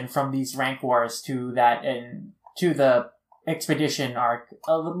transition from these rank wars to that and to the expedition arc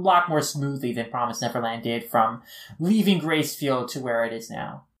a lot more smoothly than Promised Neverland did, from leaving Gracefield to where it is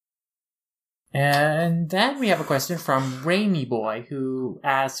now. And then we have a question from Rainy Boy, who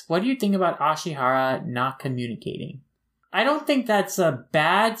asks, what do you think about Ashihara not communicating? I don't think that's a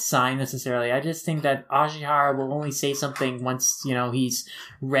bad sign necessarily. I just think that Ashihara will only say something once, he's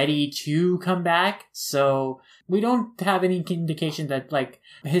ready to come back. So we don't have any indication that like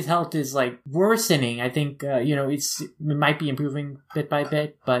his health is like worsening. I think, it might be improving bit by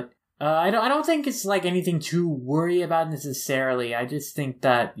bit, but I don't think it's like anything to worry about necessarily. I just think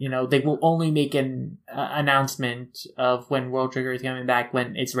that, they will only make an announcement of when World Trigger is coming back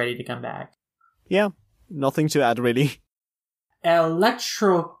when it's ready to come back. Yeah, nothing to add really.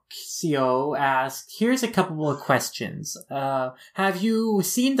 Electroxio asked, here's a couple of questions. Have you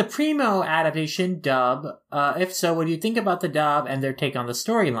seen the Primo adaptation dub? If so, what do you think about the dub and their take on the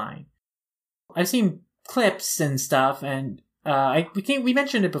storyline? I've seen clips and stuff, and we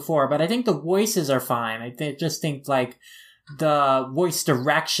mentioned it before, but I think the voices are fine. I just think like the voice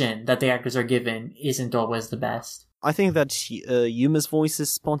direction that the actors are given isn't always the best. I think that Yuma's voice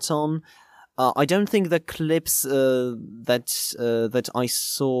is spot on. I don't think the clips that I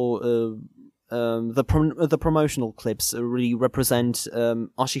saw, the promotional clips, really represent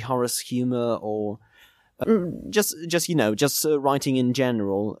Ashihara's humor or just writing in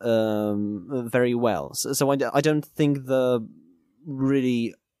general very well. So I don't think they're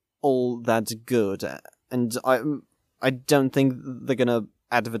really all that good, and I don't think they're gonna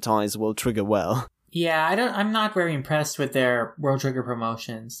advertise World Trigger well. Yeah, I'm not very impressed with their World Trigger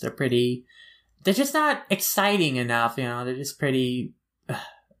promotions. They're just not exciting enough, they're just pretty,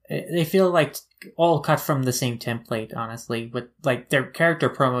 they feel like all cut from the same template, honestly, with like their character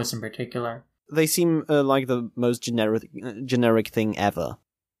promos in particular. They seem like the most generic thing ever.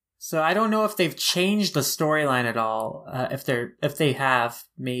 So I don't know if they've changed the storyline at all, if they have,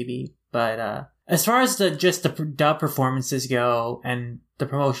 maybe, but as far as the dub performances go and the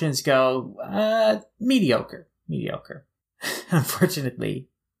promotions go, mediocre, unfortunately.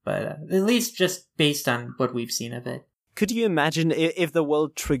 But at least just based on what we've seen of it. Could you imagine if the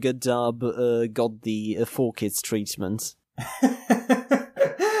World Trigger dub got the 4Kids treatment?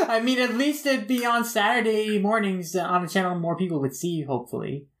 I mean, at least it'd be on Saturday mornings on a channel more people would see,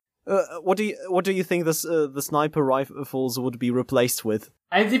 hopefully. What do you think the sniper rifles would be replaced with?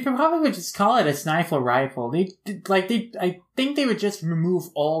 They probably would just call it a sniper rifle. I think they would just remove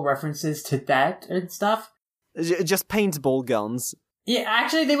all references to that and stuff. Just paintball guns. Yeah,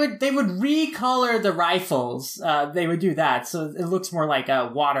 actually, they would recolor the rifles. They would do that, so it looks more like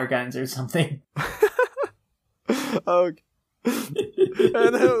water guns or something. Okay.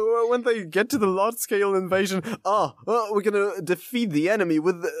 And when they get to the large-scale invasion, we're gonna defeat the enemy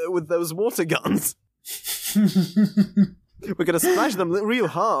with those water guns. We're gonna splash them real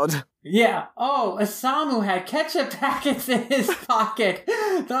hard. Yeah. Oh, Osamu had ketchup packets in his pocket.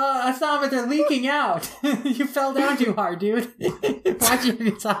 Osamu, they're leaking out. You fell down too hard, dude. Why'd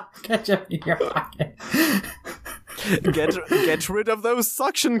you have ketchup in your pocket? Get rid of those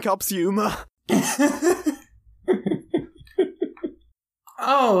suction cups, Yuma.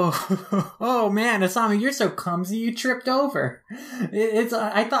 Oh man, Osamu, you're so clumsy. You tripped over.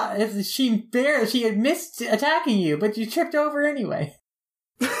 I thought if she had missed attacking you, but you tripped over anyway.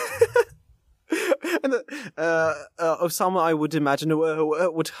 And Osamu, I would imagine,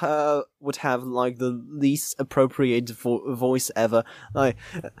 would have like the least appropriate voice ever, like,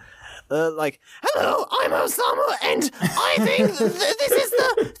 "Hello, I'm Osamu, and I think this is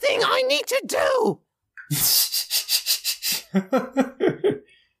the thing I need to do.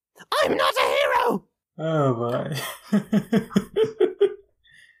 I'm not a hero." Oh boy.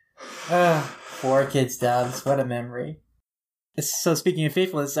 Poor kid's dubs. What a memory. So speaking of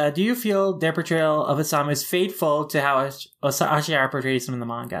faithfulness, do you feel their portrayal of Osamu is faithful to how Ashihara portrays him in the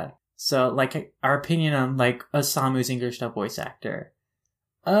manga? So, like, our opinion on, like, Osamu's English dub voice actor.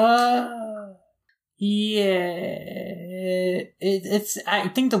 Yeah. It's I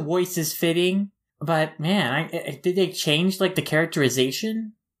think the voice is fitting, but man, did they change, like, the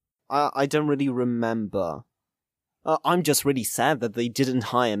characterization? I don't really remember. I'm just really sad that they didn't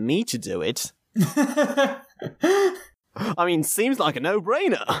hire me to do it. I mean, seems like a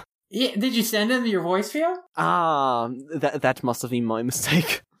no-brainer. Yeah, did you send them your voice file? That must have been my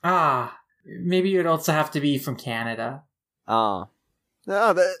mistake. Maybe you'd also have to be from Canada.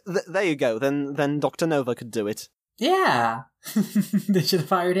 There you go. Then Dr. Nova could do it. Yeah. They should have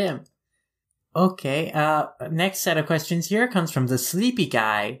fired him. Okay, next set of questions here comes from the Sleepy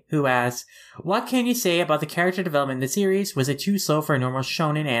Guy, who asks, what can you say about the character development in the series? Was it too slow for a normal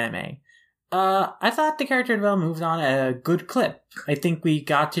shonen anime? I thought the character development moved on at a good clip. I think we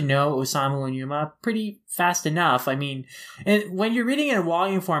got to know Osamu and Yuma pretty fast enough. I mean, when you're reading in a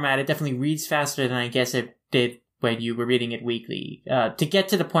volume format, it definitely reads faster than I guess it did when you were reading it weekly. To get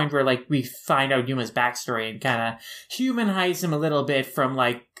to the point where, like, we find out Yuma's backstory and kind of humanize him a little bit from,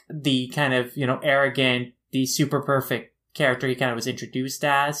 like, the kind of, arrogant, the super perfect character he kind of was introduced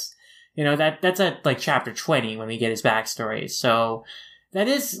as. That's at, like, chapter 20 when we get his backstory. So that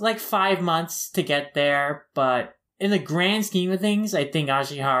is, like, 5 months to get there, but in the grand scheme of things, I think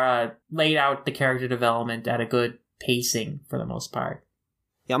Ashihara laid out the character development at a good pacing for the most part.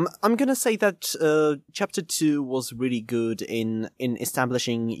 Yeah, I'm gonna say that chapter 2 was really good in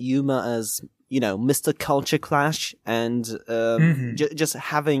establishing Yuma as, Mr. Culture Clash, and just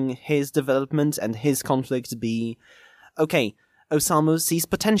having his development and his conflict be, okay, Osamu sees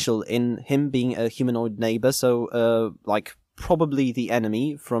potential in him being a humanoid neighbor, so, probably the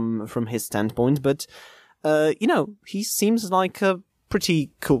enemy from his standpoint, but, he seems like a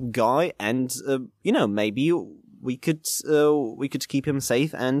pretty cool guy, and, maybe we could keep him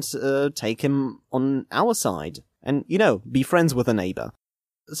safe and take him on our side, and be friends with a neighbor.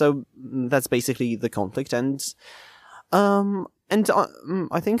 So that's basically the conflict, and I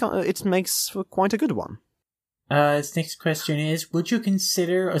think it makes for quite a good one. His next question is, would you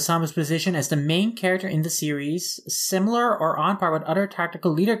consider Osamu's position as the main character in the series similar or on par with other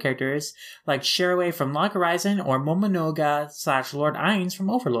tactical leader characters like Shiroi from Log Horizon or Momonoga / Lord Ainz from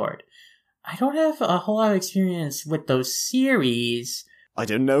Overlord? I don't have a whole lot of experience with those series. I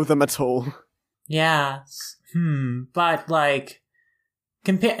don't know them at all. Yeah. But, like,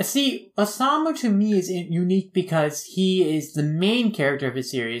 Osamu to me is unique because he is the main character of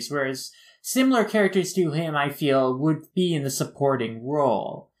his series, whereas similar characters to him, I feel, would be in the supporting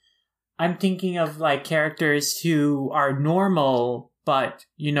role. I'm thinking of, like, characters who are normal, but,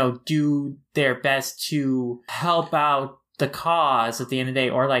 do their best to help out the cause at the end of the day,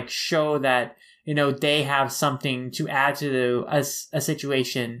 or, like, show that, they have something to add to a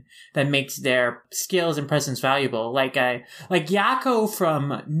situation that makes their skills and presence valuable. Like Yako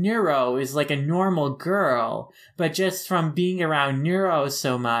from Neuro is like a normal girl, but just from being around Neuro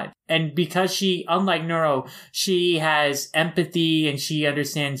so much, and because she, unlike Neuro, she has empathy and she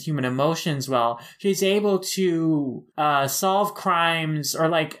understands human emotions well, she's able to solve crimes, or,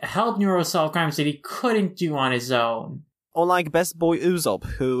 like, help Neuro solve crimes that he couldn't do on his own. Or like Best Boy Usopp,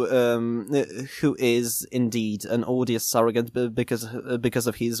 who is indeed an odious surrogate because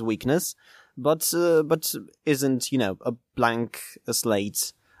of his weakness, but isn't, a blank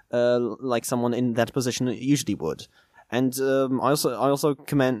slate like someone in that position usually would. And I also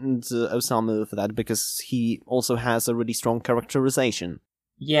commend Osamu for that, because he also has a really strong characterization.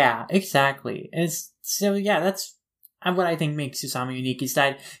 Yeah, exactly. And what I think makes Osamu unique is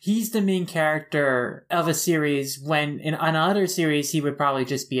that he's the main character of a series when in another series he would probably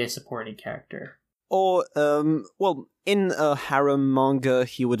just be a supporting character. Or, in a harem manga,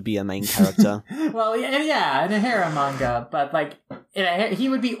 he would be a main character. Well, yeah, in a harem manga, but like he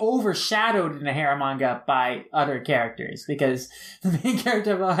would be overshadowed in a harem manga by other characters because the main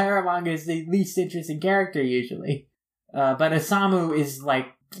character of a harem manga is the least interesting character usually. But Osamu is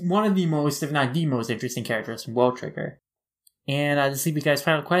like one of the most, if not the most interesting characters from World Trigger. And the Sleepy Guy's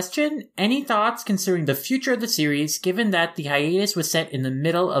final question. Any thoughts concerning the future of the series, given that the hiatus was set in the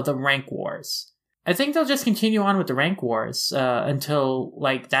middle of the rank wars? I think they'll just continue on with the rank wars until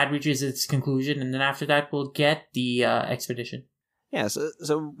like that reaches its conclusion, and then after that we'll get the expedition. Yeah,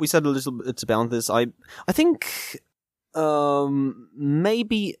 so we said a little bit about this. I think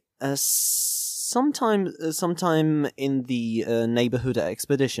maybe sometime in the neighborhood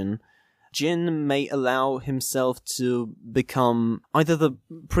expedition, Jin may allow himself to become either the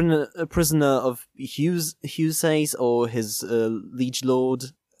prisoner of Husei's or his liege lord.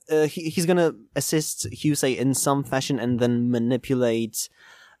 He's gonna assist Husei in some fashion and then manipulate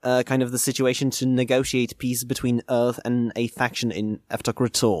kind of the situation to negotiate peace between Earth and a faction in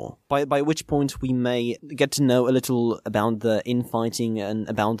Eftokrator. By which point we may get to know a little about the infighting and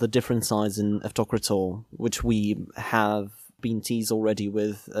about the different sides in Eftokrator, which we have been teased already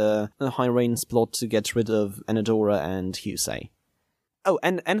with Hyraine's plot to get rid of Enadora and Husei. Oh,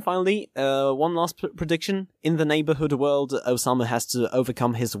 and finally, one last prediction. In the neighborhood world, Osamu has to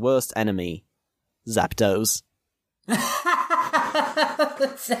overcome his worst enemy, Zapdos.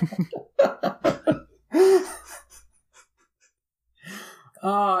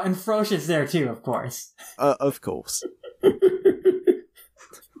 Oh, and Frosh is there too, of course. Of course.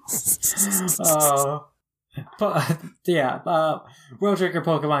 Oh. World Trigger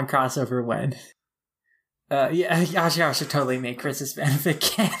Pokemon crossover when. Ashihara should totally make Chris's fanfic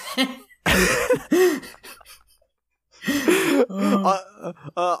canon.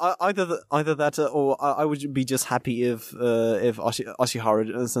 Either that, or I would be just happy if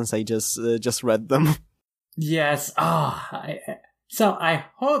Ashihara Sensei just read them. Yes. So I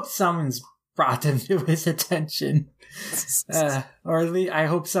hope someone's brought them to his attention, or at least I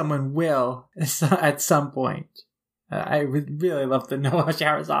hope someone will at some point. I would really love to know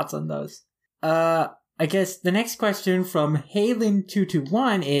Ashihara's thoughts on those. I guess the next question from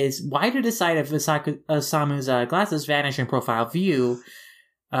Halen221 is, why do the side of Osamu's glasses vanish in profile view?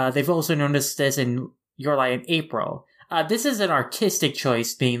 They've also noticed this in Your Lie in April. This is an artistic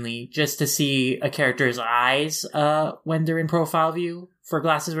choice, mainly, just to see a character's eyes when they're in profile view for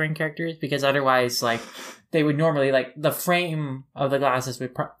glasses-wearing characters, because otherwise, like, they would normally, like, the frame of the glasses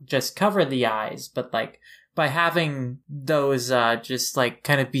would just cover the eyes, but, like, by having those just like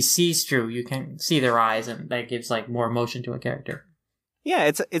kind of be see-through, you can see their eyes, and that gives like more emotion to a character.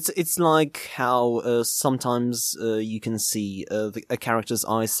 Yeah, it's like how sometimes you can see a character's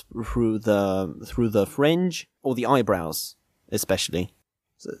eyes through the fringe or the eyebrows, especially.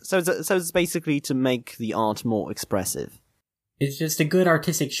 So it's basically to make the art more expressive. It's just a good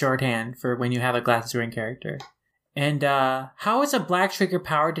artistic shorthand for when you have a glasses-wearing character. And how is a Black Trigger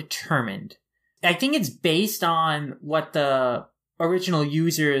power determined? I think it's based on what the original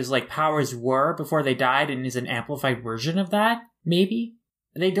user's like powers were before they died, and is an amplified version of that, maybe?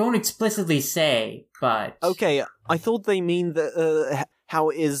 They don't explicitly say, but... Okay, I thought they mean that,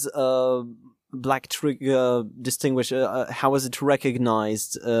 how is Black Trigger distinguished? How is it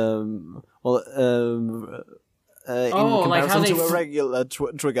recognized? In comparison like how to a regular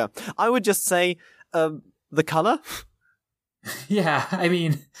trigger. I would just say, the color? Yeah, I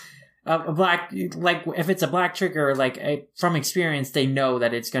mean... a black, like, if it's a black trigger, like, from experience, they know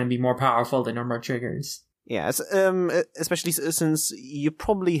that it's going to be more powerful than normal triggers. Yes, especially since you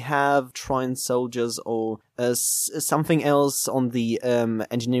probably have Trine soldiers or something else on the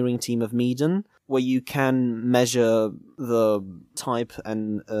engineering team of Medan, where you can measure the type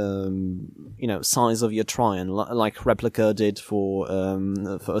and size of your Trine, like Replica did for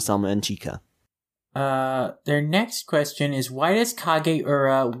Osamu and Chika. Their next question is, why does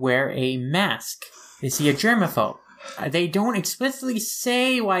Kageura wear a mask? Is he a germaphobe? They don't explicitly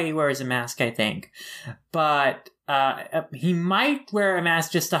say why he wears a mask, I think. But, he might wear a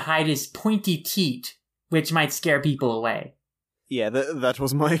mask just to hide his pointy teeth, which might scare people away. Yeah, that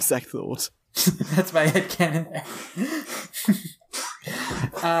was my exact thought. That's my headcanon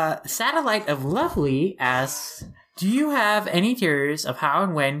there. Satellite of Lovely asks, do you have any theories of how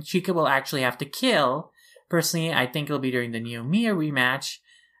and when Chika will actually have to kill? Personally, I think it'll be during the Neo-Mia rematch,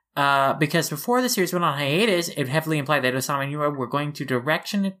 because before the series went on hiatus, it heavily implied that Osamu and Yura were going to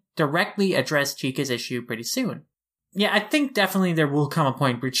directly address Chika's issue pretty soon. Yeah, I think definitely there will come a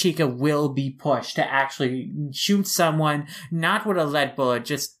point where Chika will be pushed to actually shoot someone, not with a lead bullet,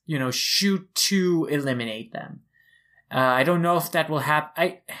 just, shoot to eliminate them. I don't know if that will happen.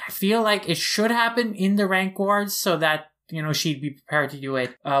 I feel like it should happen in the rank wars so that, she'd be prepared to do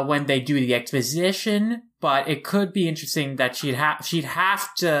it when they do the exposition, but it could be interesting that she'd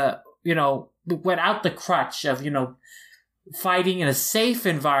have to, without the crutch of, fighting in a safe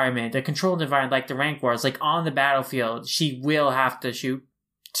environment, a controlled environment like the rank wars, like on the battlefield, she will have to shoot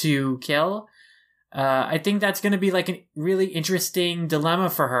to kill. I think that's going to be like a really interesting dilemma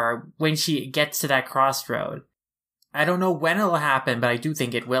for her when she gets to that crossroad. I don't know when it'll happen, but I do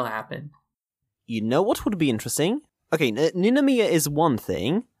think it will happen. You know what would be interesting? Okay, Ninomiya is one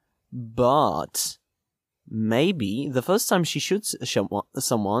thing, but maybe the first time she shoots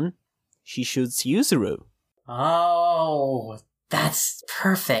someone, she shoots Yuzuru. Oh, that's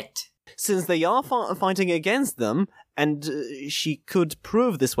perfect. Since they are fighting against them, and she could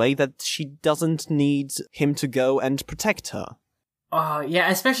prove this way that she doesn't need him to go and protect her. Oh, yeah,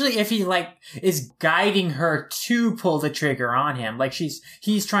 especially if he, is guiding her to pull the trigger on him. Like,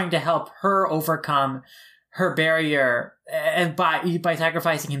 he's trying to help her overcome her barrier, and by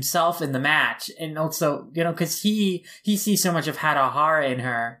sacrificing himself in the match. And also, because he sees so much of Hadahara in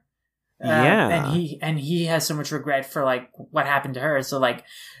her. And he has so much regret for what happened to her. So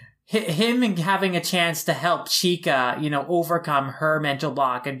him having a chance to help Chika, overcome her mental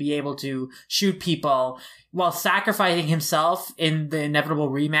block and be able to shoot people while sacrificing himself in the inevitable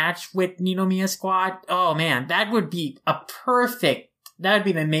rematch with Ninomiya Squad. Oh man, that would be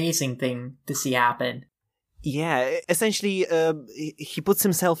an amazing thing to see happen. Yeah, essentially, he puts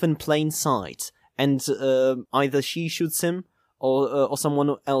himself in plain sight, and either she shoots him, or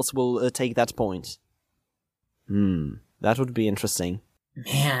someone else will take that point. That would be interesting.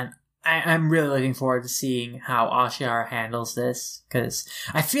 Man, I'm really looking forward to seeing how Ashihara handles this, because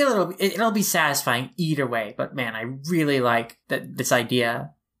I feel it'll be satisfying either way, but man, I really like this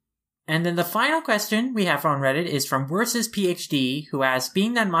idea. And then the final question we have on Reddit is from Versus PhD, who asks,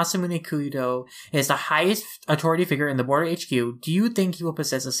 being that Masamune Kudo is the highest authority figure in the Border HQ, do you think he will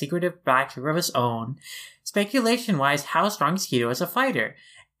possess a secretive black trigger of his own? Speculation-wise, how strong is Kido as a fighter?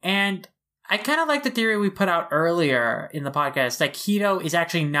 And I kind of like the theory we put out earlier in the podcast that Kido is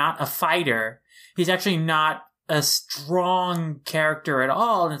actually not a fighter. He's actually not a strong character at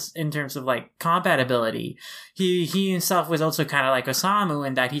all in terms of combat ability. He himself was also kind of like Osamu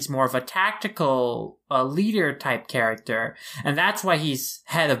in that he's more of a tactical leader type character, and that's why he's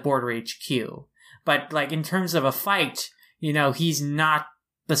head of Border HQ. But in terms of a fight, he's not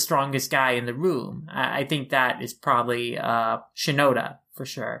the strongest guy in the room. I think that is probably Shinoda for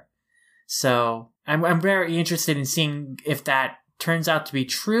sure. So I'm very interested in seeing if that turns out to be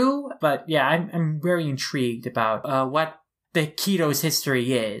true, but yeah, I'm very intrigued about what the Kido's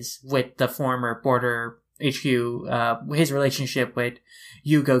history is with the former Border HQ, his relationship with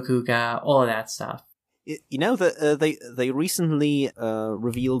Yugo Kuga, all of that stuff. That they recently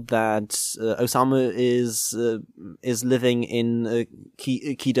revealed that Osamu is living in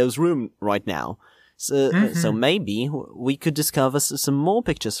Kido's room right now. So maybe we could discover some more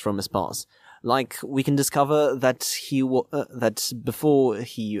pictures from his past. We can discover that that before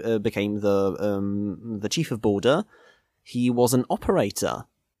he became the chief of Border, he was an operator.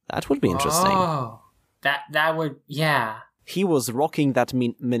 That would be interesting. Oh, that would, yeah. He was rocking that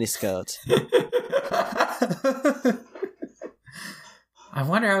miniskirt. I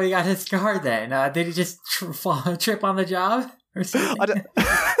wonder how he got his scar then. Did he just trip on the job or something?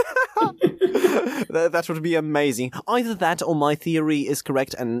 That would be amazing. Either that or my theory is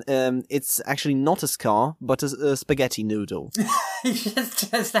correct and it's actually not a scar, but a spaghetti noodle. He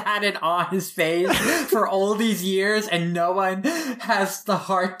just had it on his face for all these years and no one has the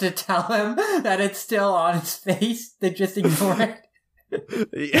heart to tell him that it's still on his face. They just ignore it.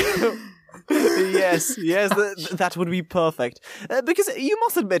 Yes, that would be perfect. Because you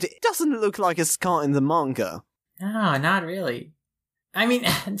must admit, it doesn't look like a scar in the manga. No, not really. I mean,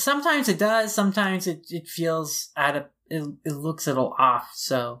 sometimes it does, sometimes it feels it looks a little off,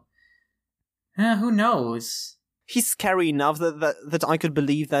 so who knows? He's scary enough that I could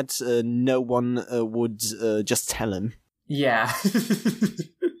believe that no one would just tell him. Yeah.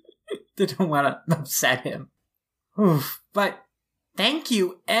 They don't want to upset him. Oof. But thank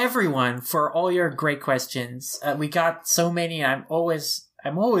you, everyone, for all your great questions. We got so many, I'm always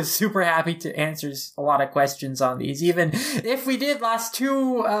super happy to answer a lot of questions on these, even if we did lost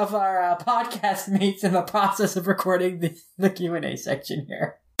two of our podcast mates in the process of recording the Q&A section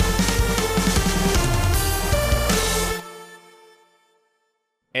here.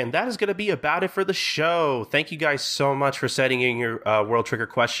 And that is going to be about it for the show. Thank you guys so much for sending in your World Trigger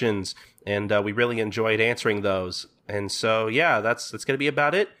questions, and we really enjoyed answering those. And so, yeah, that's going to be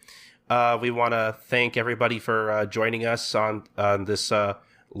about it. We want to thank everybody for joining us on this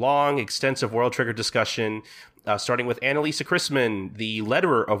long, extensive World Trigger discussion, starting with Annalisa Chrisman, the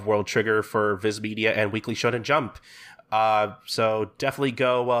letterer of World Trigger for Viz Media and Weekly Shonen Jump. So definitely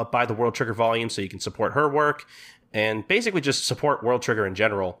go buy the World Trigger volume so you can support her work, and basically just support World Trigger in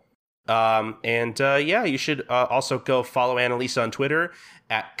general. You should also go follow Annalisa on Twitter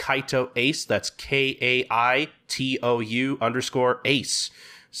at Kaito Ace. That's KAITOU_Ace.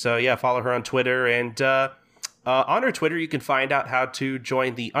 So yeah, follow her on Twitter, and on her Twitter you can find out how to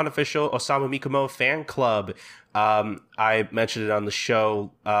join the unofficial Osamu Mikumo fan club. I mentioned it on the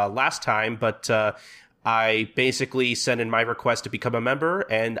show last time, but I basically sent in my request to become a member,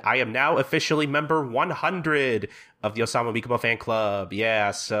 and I am now officially member 100 of the Osamu Mikumo fan club.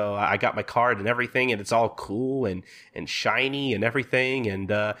 Yeah, so I got my card and everything, and it's all cool and shiny and everything, and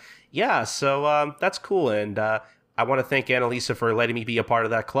so that's cool, and I want to thank Annalisa for letting me be a part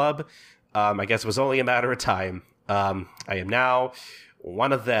of that club. I guess it was only a matter of time. I am now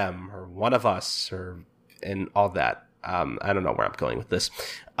one of them, or one of us, and all that. I don't know where I'm going with this.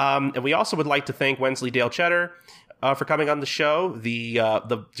 And we also would like to thank Wensleydale Cheddar for coming on the show, the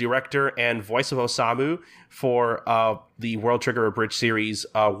director and voice of Osamu for the World Trigger Abridged series,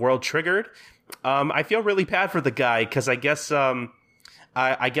 World Triggered. I feel really bad for the guy, because I guess World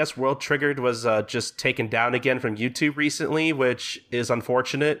Triggered was just taken down again from YouTube recently, which is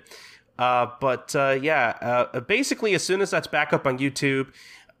unfortunate. Basically, as soon as that's back up on YouTube,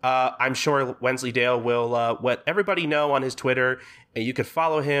 I'm sure Wensleydale will let everybody know on his Twitter, and you can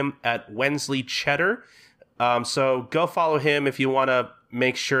follow him at Wensley Cheddar. So go follow him if you want to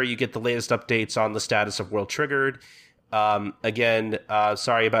make sure you get the latest updates on the status of World Triggered. Sorry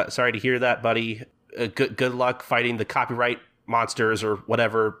to hear that, buddy. Good luck fighting the copyright monsters or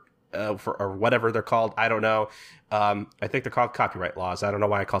whatever, or whatever they're called. I don't know. I think they're called copyright laws. I don't know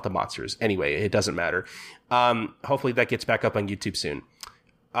why I call them monsters. Anyway, it doesn't matter. Hopefully that gets back up on YouTube soon.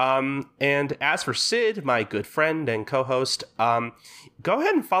 And as for Sid, my good friend and co-host, go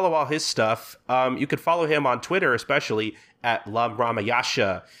ahead and follow all his stuff. You could follow him on Twitter, especially at Lum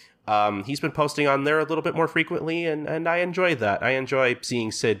Ramayasha. He's been posting on there a little bit more frequently, and I enjoy that. I enjoy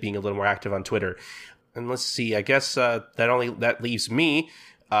seeing Sid being a little more active on Twitter. And let's see, I guess that leaves me,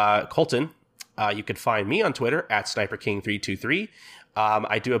 Colton. You could find me on Twitter at SniperKing323.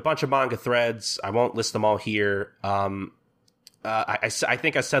 I do a bunch of manga threads. I won't list them all here. I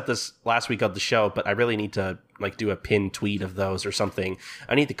think I said this last week on the show, but I really need to do a pinned tweet of those or something.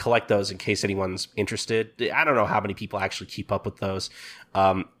 I need to collect those in case anyone's interested. I don't know how many people actually keep up with those.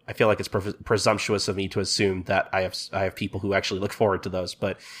 I feel like it's presumptuous of me to assume that I have people who actually look forward to those,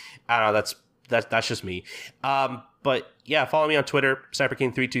 but I don't know. That's just me. But yeah, follow me on Twitter,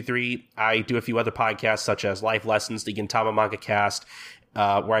 SniperKing323. I do a few other podcasts such as Life Lessons, the Gintama Manga Cast,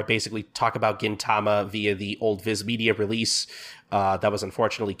 where I basically talk about Gintama via the old Viz Media release that was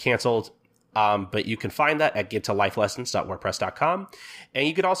unfortunately canceled. But you can find that at gintalifelessons.wordpress.com. And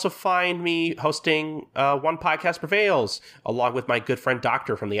you can also find me hosting One Podcast Prevails, along with my good friend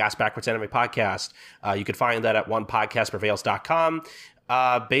Doctor from the Ask Backwards Anime Podcast. You can find that at onepodcastprevails.com.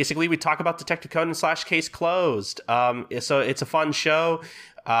 Basically, we talk about Detective Conan / Case Closed. So it's a fun show.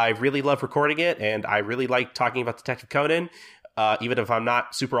 I really love recording it, and I really like talking about Detective Conan. Even if I'm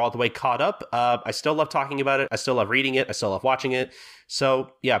not super all the way caught up, I still love talking about it. I still love reading it. I still love watching it.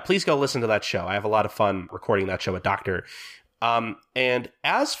 So yeah, please go listen to that show. I have a lot of fun recording that show with Doctor. And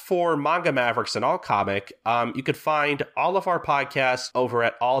as for Manga Mavericks and All Comic, you could find all of our podcasts over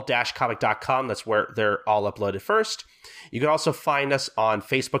at all-comic.com. That's where they're all uploaded first. You can also find us on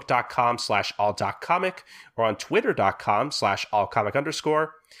facebook.com/all.comic or on twitter.com/allcomic_.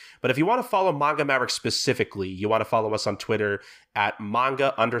 But if you want to follow Manga Mavericks specifically, you want to follow us on Twitter at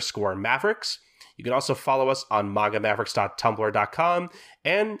manga_mavericks. You can also follow us on mangamavericks.tumblr.com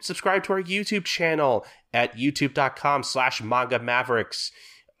and subscribe to our YouTube channel at youtube.com/mangamavericks.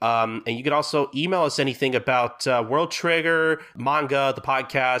 And you can also email us anything about World Trigger, manga, the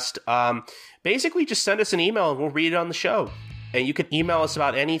podcast. Basically, just send us an email and we'll read it on the show. And you can email us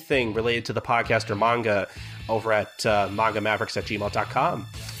about anything related to the podcast or manga over at mangamavericks@gmail.com.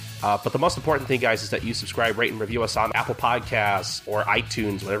 But the most important thing, guys, is that you subscribe, rate, and review us on Apple Podcasts or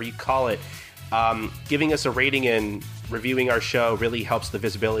iTunes, whatever you call it. Giving us a rating and reviewing our show really helps the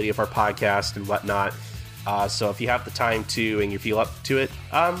visibility of our podcast and whatnot. So if you have the time to and you feel up to it,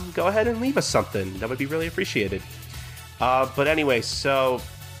 go ahead and leave us something. That would be really appreciated. But anyway, so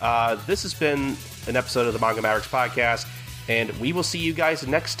this has been an episode of the Manga Mavericks podcast. And we will see you guys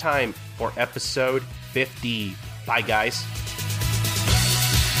next time for episode 50. Bye, guys.